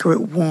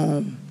sacred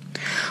womb.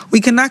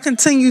 We cannot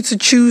continue to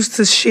choose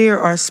to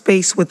share our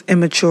space with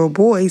immature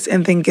boys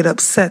and then get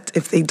upset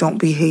if they don't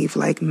behave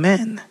like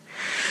men.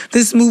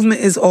 This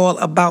movement is all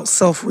about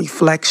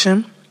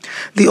self-reflection.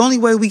 The only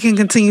way we can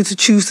continue to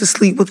choose to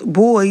sleep with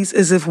boys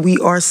is if we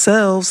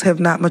ourselves have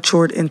not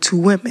matured into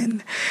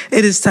women.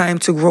 It is time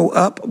to grow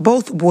up,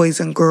 both boys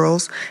and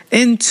girls,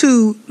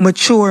 into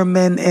mature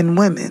men and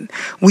women.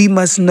 We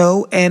must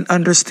know and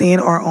understand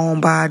our own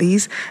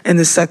bodies and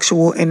the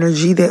sexual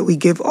energy that we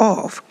give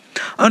off.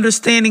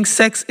 Understanding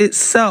sex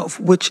itself,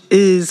 which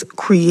is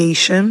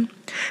creation,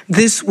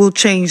 this will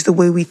change the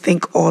way we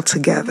think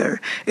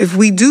altogether. If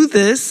we do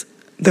this,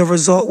 the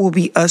result will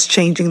be us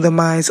changing the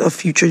minds of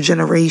future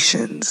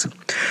generations.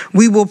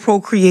 We will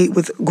procreate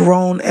with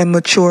grown and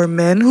mature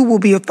men who will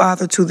be a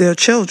father to their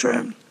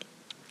children.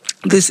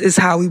 This is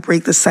how we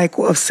break the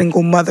cycle of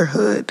single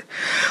motherhood.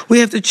 We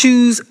have to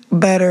choose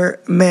better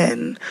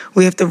men.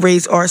 We have to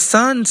raise our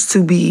sons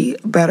to be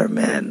better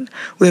men.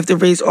 We have to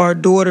raise our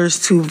daughters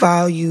to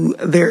value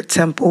their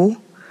temple.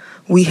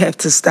 We have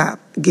to stop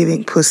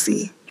giving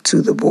pussy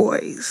to the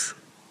boys.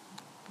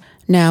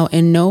 Now,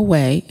 in no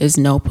way is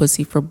No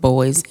Pussy for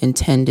Boys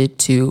intended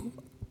to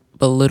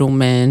belittle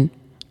men,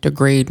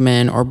 degrade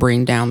men, or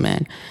bring down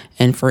men.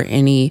 And for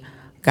any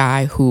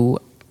guy who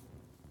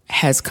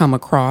has come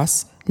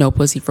across No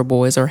Pussy for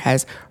Boys or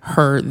has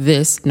heard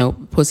this No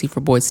Pussy for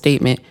Boys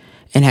statement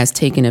and has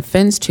taken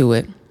offense to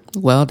it,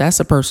 well, that's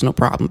a personal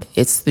problem.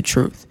 It's the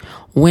truth.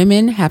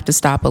 Women have to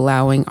stop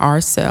allowing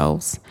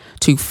ourselves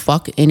to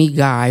fuck any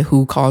guy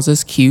who calls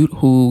us cute,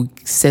 who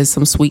says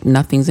some sweet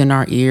nothings in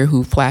our ear,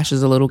 who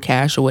flashes a little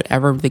cash or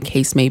whatever the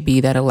case may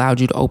be that allowed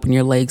you to open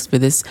your legs for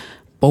this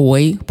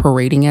boy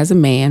parading as a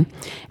man.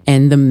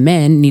 And the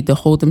men need to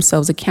hold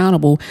themselves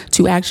accountable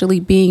to actually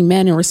being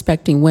men and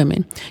respecting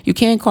women. You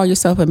can't call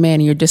yourself a man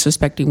and you're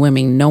disrespecting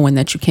women knowing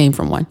that you came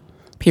from one,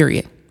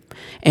 period.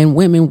 And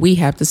women, we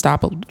have to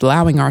stop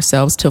allowing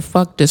ourselves to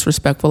fuck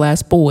disrespectful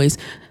ass boys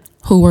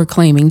who are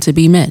claiming to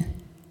be men.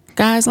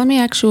 Guys, let me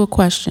ask you a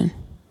question.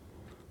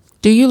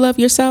 Do you love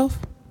yourself?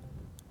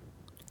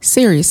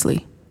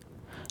 Seriously.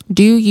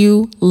 Do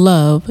you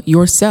love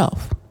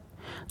yourself?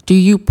 Do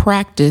you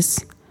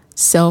practice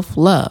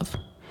self-love?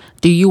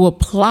 Do you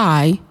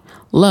apply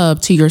love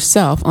to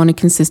yourself on a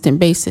consistent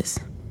basis?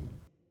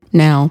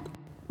 Now,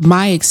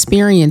 my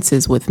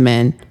experiences with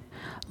men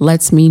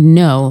lets me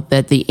know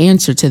that the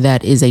answer to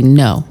that is a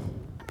no,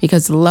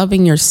 because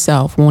loving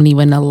yourself won't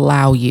even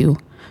allow you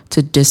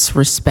to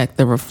disrespect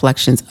the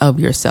reflections of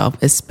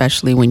yourself,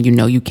 especially when you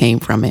know you came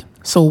from it.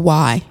 So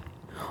why?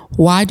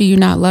 Why do you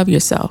not love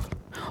yourself?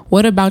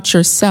 What about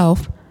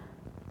yourself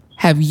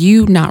have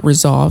you not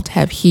resolved,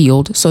 have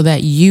healed, so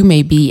that you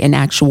may be an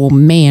actual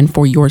man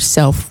for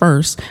yourself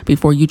first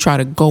before you try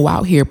to go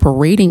out here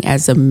parading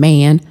as a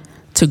man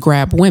to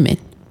grab women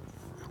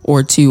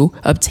or to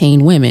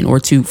obtain women or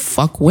to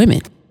fuck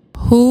women?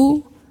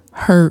 Who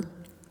hurt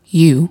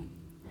you?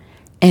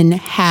 And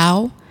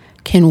how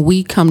can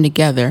we come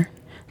together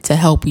to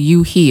help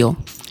you heal,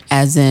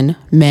 as in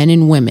men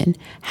and women?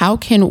 How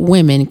can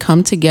women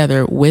come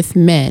together with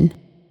men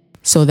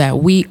so that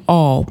we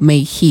all may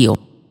heal?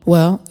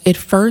 Well, it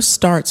first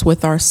starts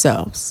with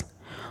ourselves.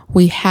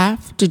 We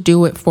have to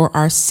do it for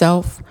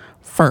ourselves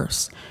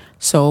first.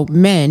 So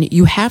men,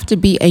 you have to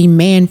be a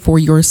man for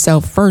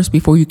yourself first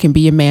before you can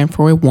be a man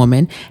for a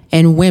woman.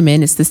 And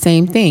women, it's the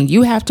same thing.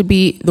 You have to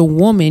be the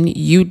woman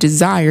you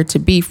desire to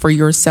be for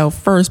yourself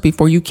first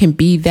before you can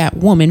be that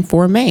woman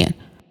for a man.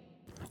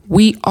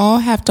 We all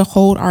have to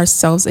hold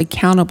ourselves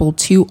accountable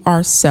to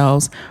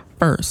ourselves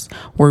first.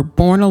 We're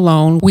born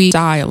alone. We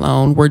die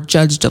alone. We're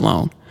judged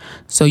alone.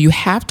 So you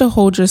have to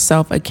hold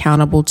yourself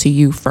accountable to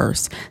you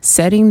first.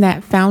 Setting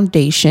that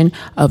foundation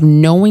of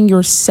knowing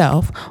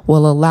yourself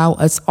will allow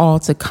us all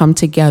to come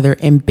together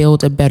and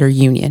build a better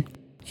union.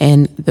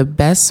 And the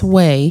best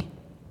way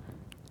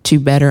to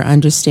better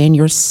understand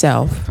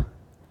yourself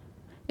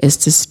is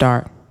to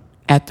start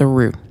at the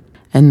root.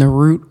 And the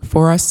root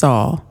for us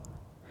all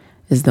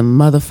is the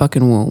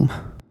motherfucking womb.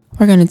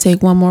 We're going to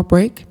take one more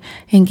break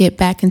and get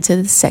back into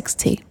the sex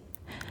tape.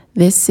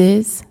 This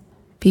is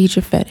Feed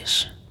Your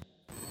Fetish.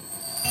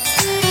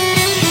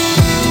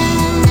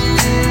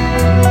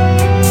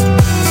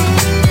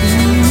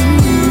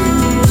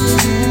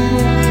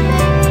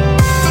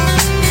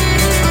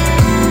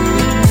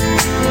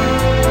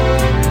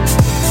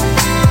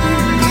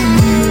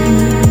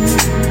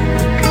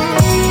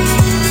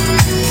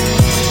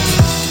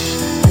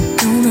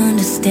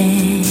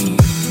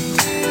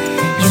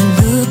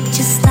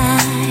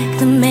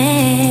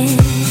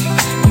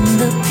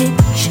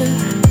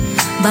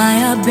 By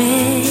our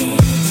bed,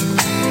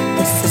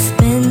 the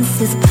suspense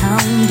is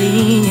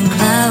pounding and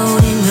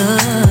clouding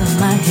up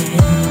my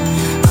head.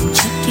 I'm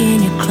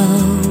checking your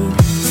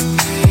clothes,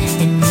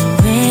 and you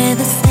wear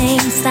the same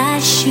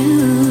size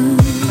shoes.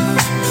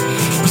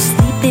 You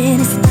sleep in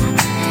his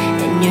spot,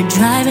 and you're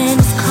driving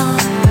his car,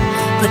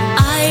 but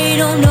I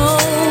don't know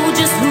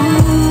just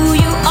who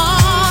you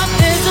are.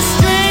 There's a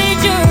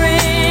stranger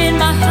in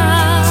my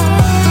house.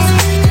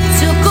 It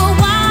took a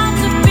while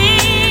to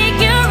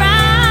figure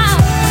out.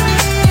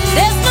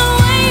 There's no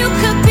way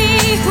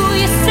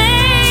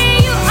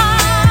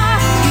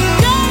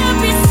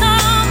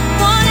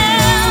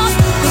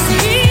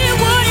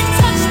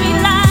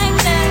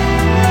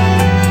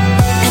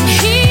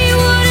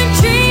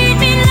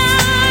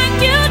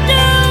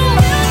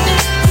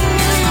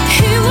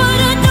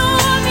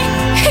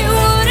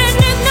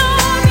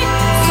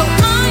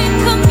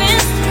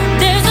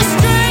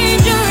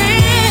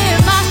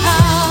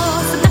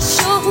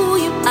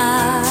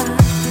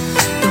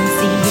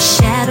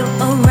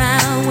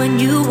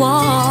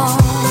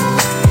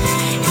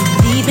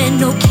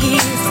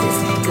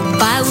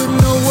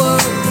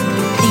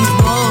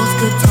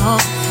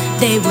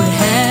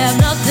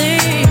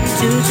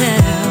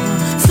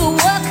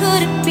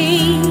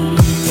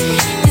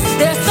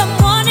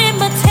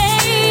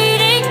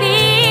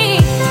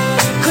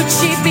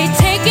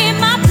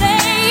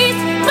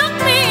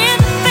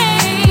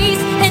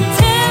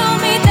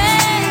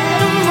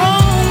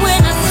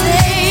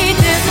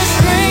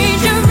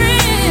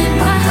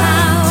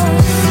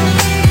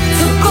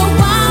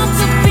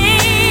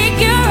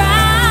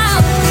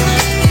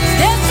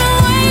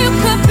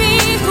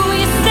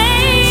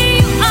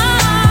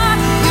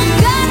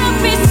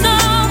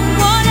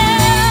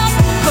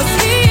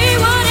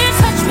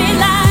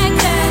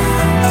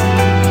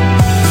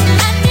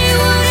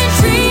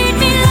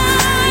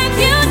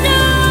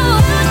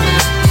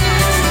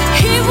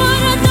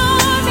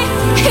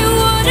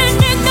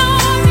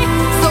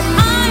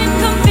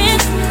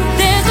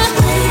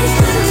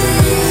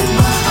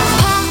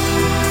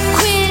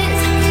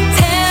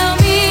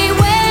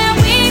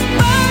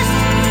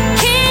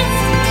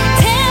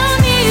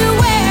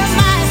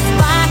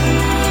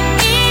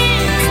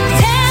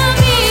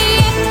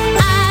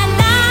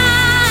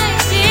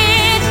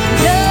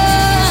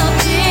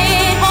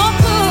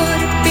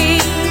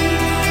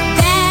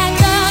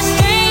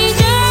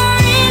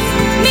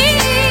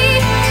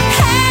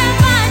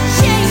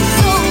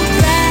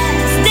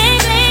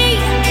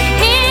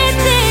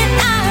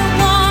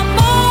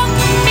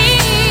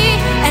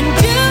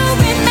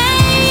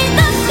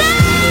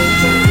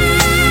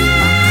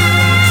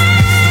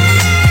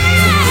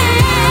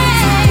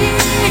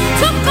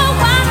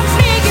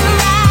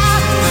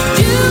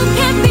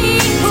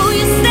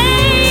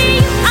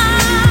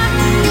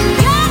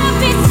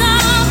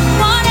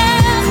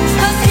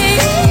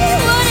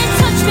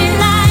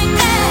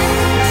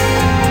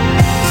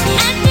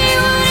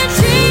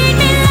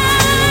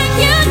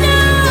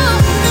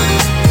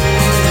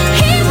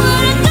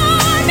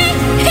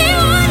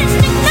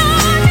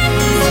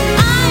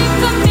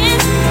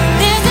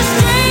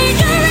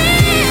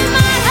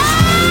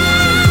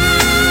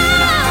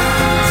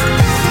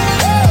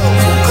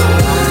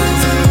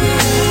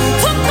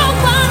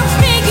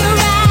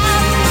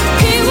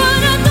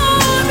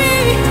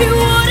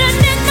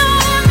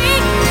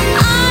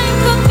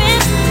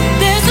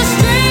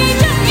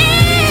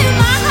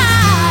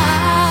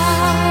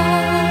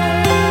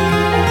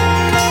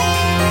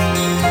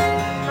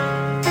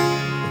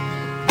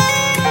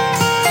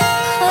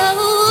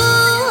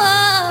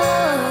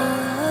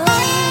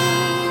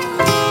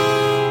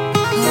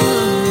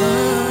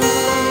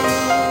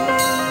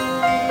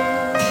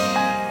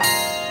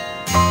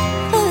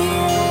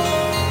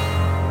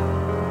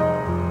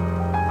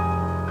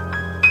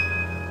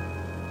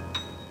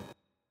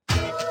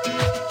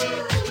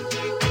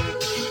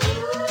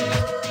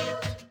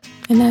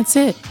And that's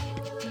it.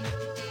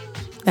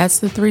 That's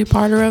the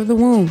 3-parter of the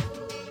womb.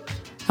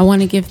 I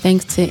want to give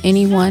thanks to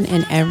anyone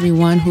and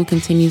everyone who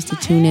continues to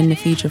tune in to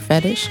Feed Your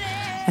Fetish.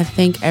 I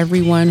thank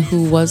everyone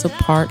who was a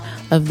part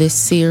of this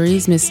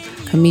series. Miss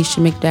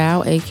Kamisha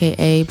McDowell,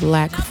 aka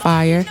Black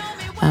Fire.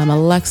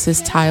 Alexis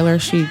Tyler,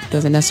 she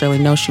doesn't necessarily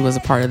know she was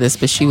a part of this,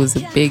 but she was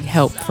a big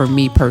help for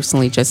me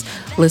personally, just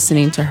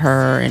listening to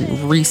her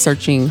and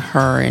researching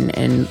her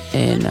and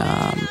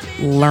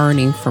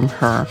learning from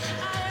her.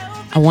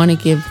 I want to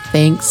give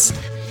thanks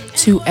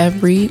to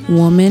every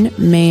woman,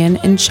 man,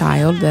 and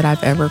child that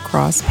I've ever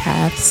crossed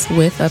paths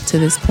with up to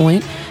this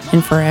point,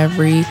 and for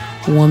every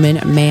woman,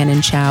 man,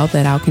 and child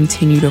that I'll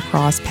continue to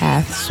cross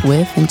paths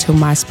with until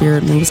my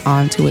spirit moves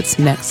on to its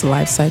next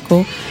life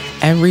cycle.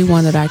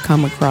 Everyone that I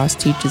come across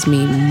teaches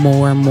me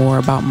more and more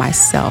about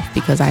myself,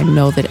 because I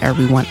know that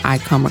everyone I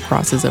come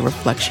across is a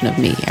reflection of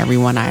me.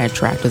 Everyone I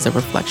attract is a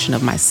reflection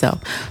of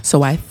myself.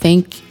 So I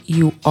thank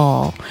you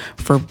all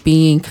for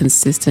being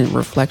consistent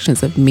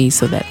reflections of me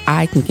so that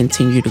I can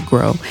continue to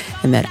grow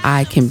and that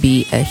I can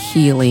be a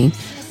healer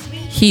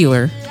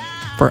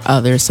for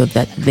others so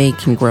that they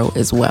can grow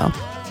as well.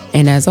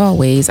 And as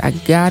always, I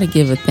gotta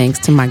give a thanks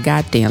to my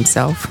goddamn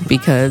self,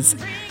 because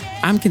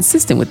I'm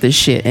consistent with this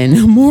shit. And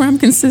the more I'm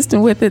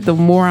consistent with it, the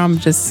more I'm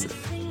just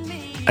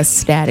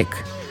ecstatic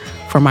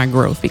for my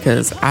growth,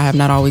 because I have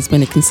not always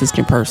been a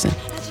consistent person.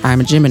 I'm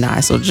a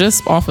Gemini, so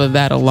just off of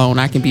that alone,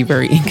 I can be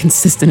very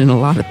inconsistent in a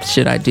lot of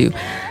shit I do.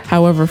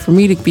 However, for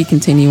me to be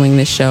continuing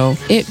this show,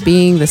 it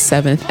being the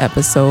 7th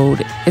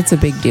episode, it's a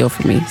big deal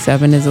for me.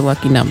 7 is a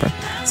lucky number.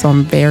 So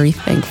I'm very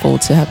thankful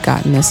to have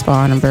gotten this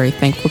far, and I'm very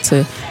thankful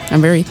to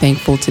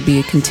be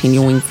a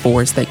continuing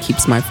force that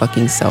keeps my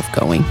fucking self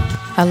going.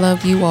 I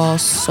love you all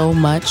so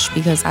much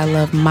because I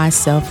love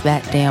myself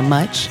that damn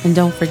much. And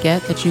don't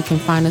forget that you can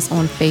find us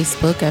on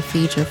Facebook at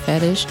Feed Your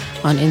Fetish,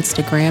 on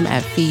Instagram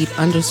at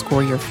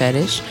Feed_Your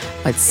Fetish,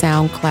 at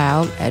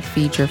SoundCloud at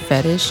Feed Your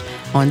Fetish,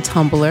 on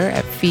Tumblr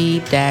at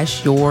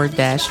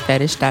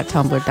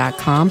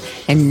feed-your-fetish.tumblr.com.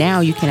 And now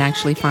you can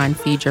actually find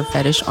Feed Your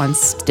Fetish on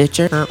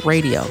Stitcher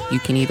Radio. You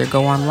can either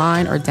go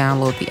online or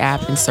download the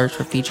app and search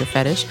for Feed Your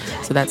Fetish.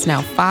 So that's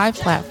now 5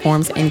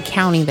 platforms and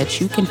counting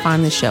that you can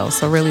find the show.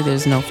 So really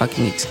there's no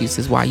fucking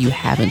excuses why you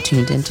haven't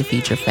tuned into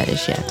Feed Your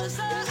Fetish yet.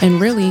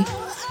 And really,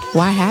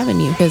 why haven't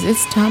you? Because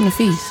it's time to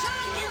feast.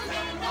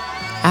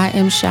 I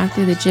am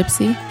Shakti the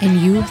Gypsy,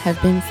 and you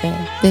have been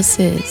fed. This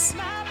is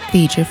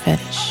Feed Your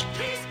Fetish.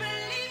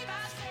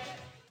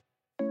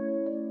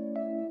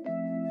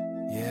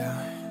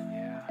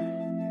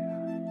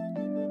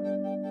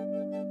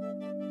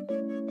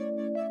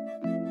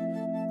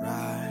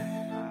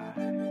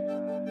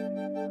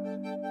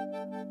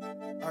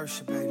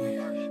 Ursha, baby.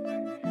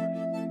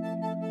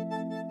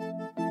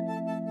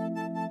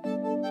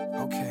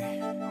 Okay.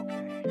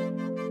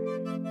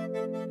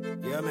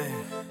 Yeah,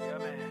 man.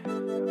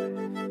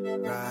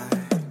 Right.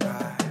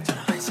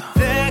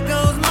 There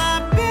goes my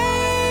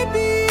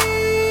baby.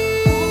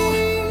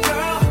 Ooh,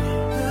 girl,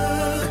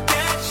 look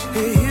at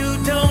you. You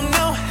don't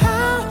know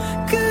how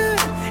good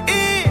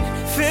it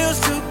feels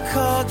to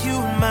call you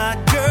my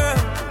girl.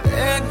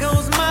 There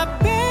goes my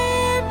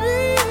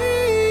baby.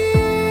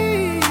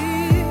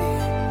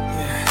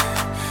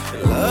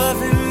 Yeah.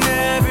 Loving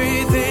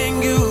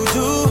everything you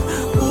do.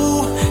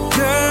 Ooh,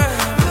 girl,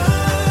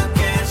 look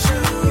at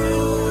you.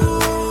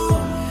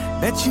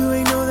 Bet you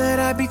ain't know that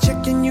I be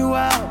checking you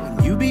out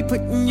when you be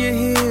putting your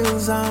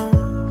heels on.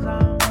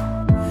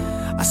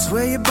 I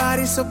swear your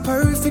body's so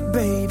perfect,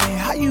 baby.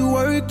 How you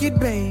work it,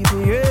 baby,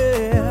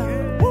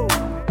 yeah. Woo.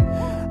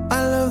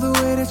 I love the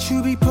way that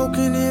you be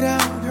poking it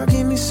out. Girl,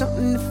 give me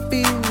something to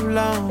feel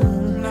on.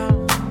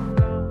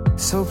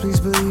 So please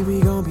believe we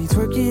gon' be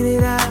twerking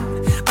it out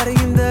by the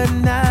end of the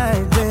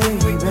night,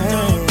 baby.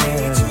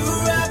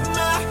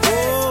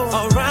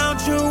 Around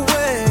your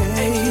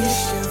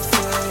waist,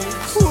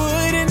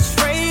 wouldn't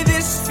trade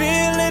this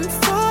feeling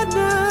for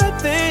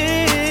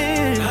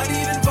nothing, not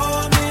even for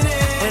a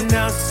minute. And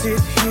I'll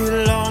sit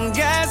here long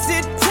as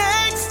it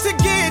takes to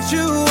get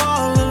you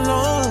all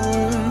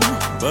alone.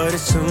 But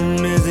as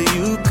soon as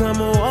you come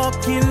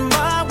walking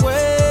my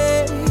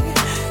way,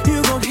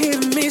 you gon' hear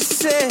me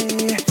say,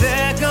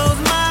 there goes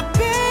my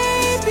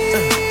baby.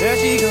 There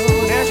she go,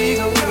 there she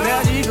go,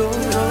 there she go.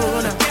 Now,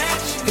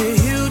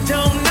 you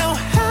don't know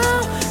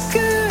how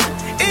good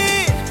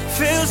it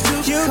feels to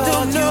you call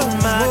don't know you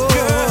my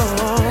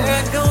girl.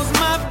 There goes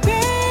my baby.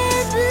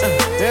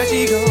 There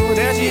she go,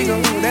 there she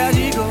go, there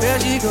she go, there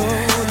she go.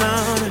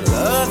 Now,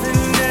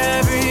 loving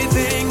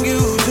everything you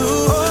do.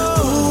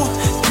 Ooh,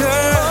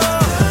 girl,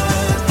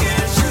 look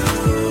at you.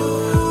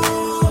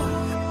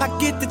 I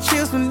get the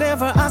chills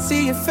whenever I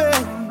see your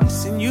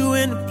face and you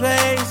in the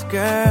place,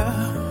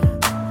 girl.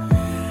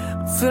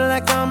 Feel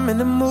like I'm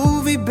in a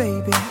movie,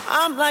 baby.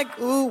 I'm like,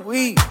 ooh,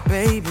 wee,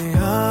 baby,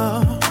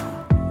 oh.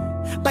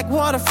 Like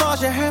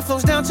waterfalls, your hair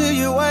flows down to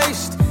your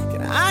waist.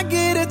 Can I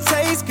get a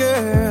taste,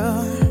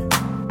 girl?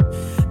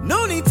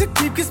 No need to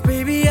keep, cause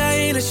baby, I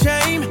ain't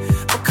ashamed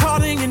of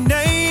calling your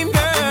name,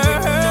 girl.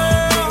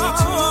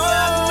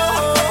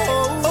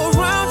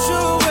 Around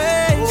your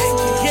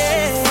waist,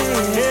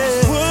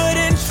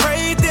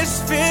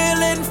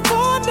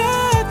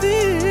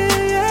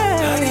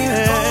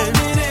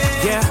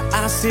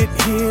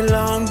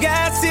 long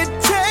as it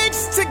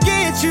takes to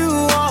get you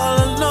all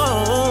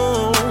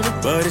alone.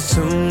 But as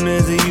soon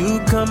as you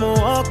come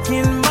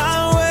walking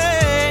my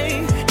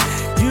way,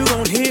 you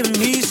gon' hear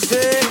me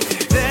say,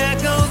 there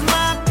goes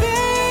my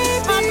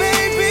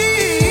baby,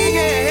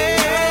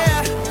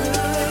 yeah.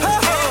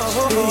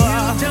 Oh, you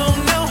don't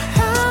know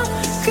how,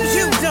 'cause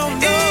you don't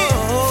know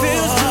it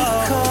feels to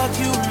call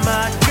you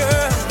my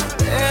girl.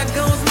 There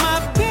goes my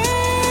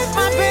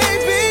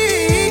baby,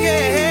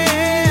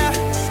 yeah.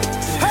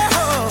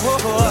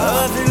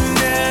 Loving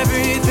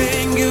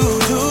everything you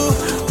do,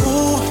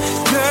 ooh,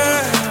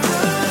 girl.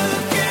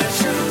 Look at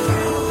you.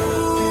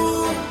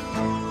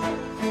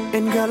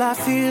 And girl, I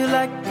feel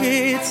like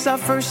it's our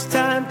first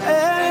time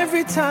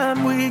every time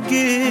we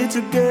get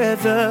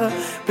together.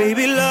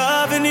 Baby,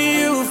 loving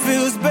you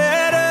feels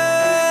better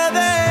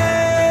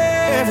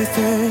than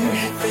everything.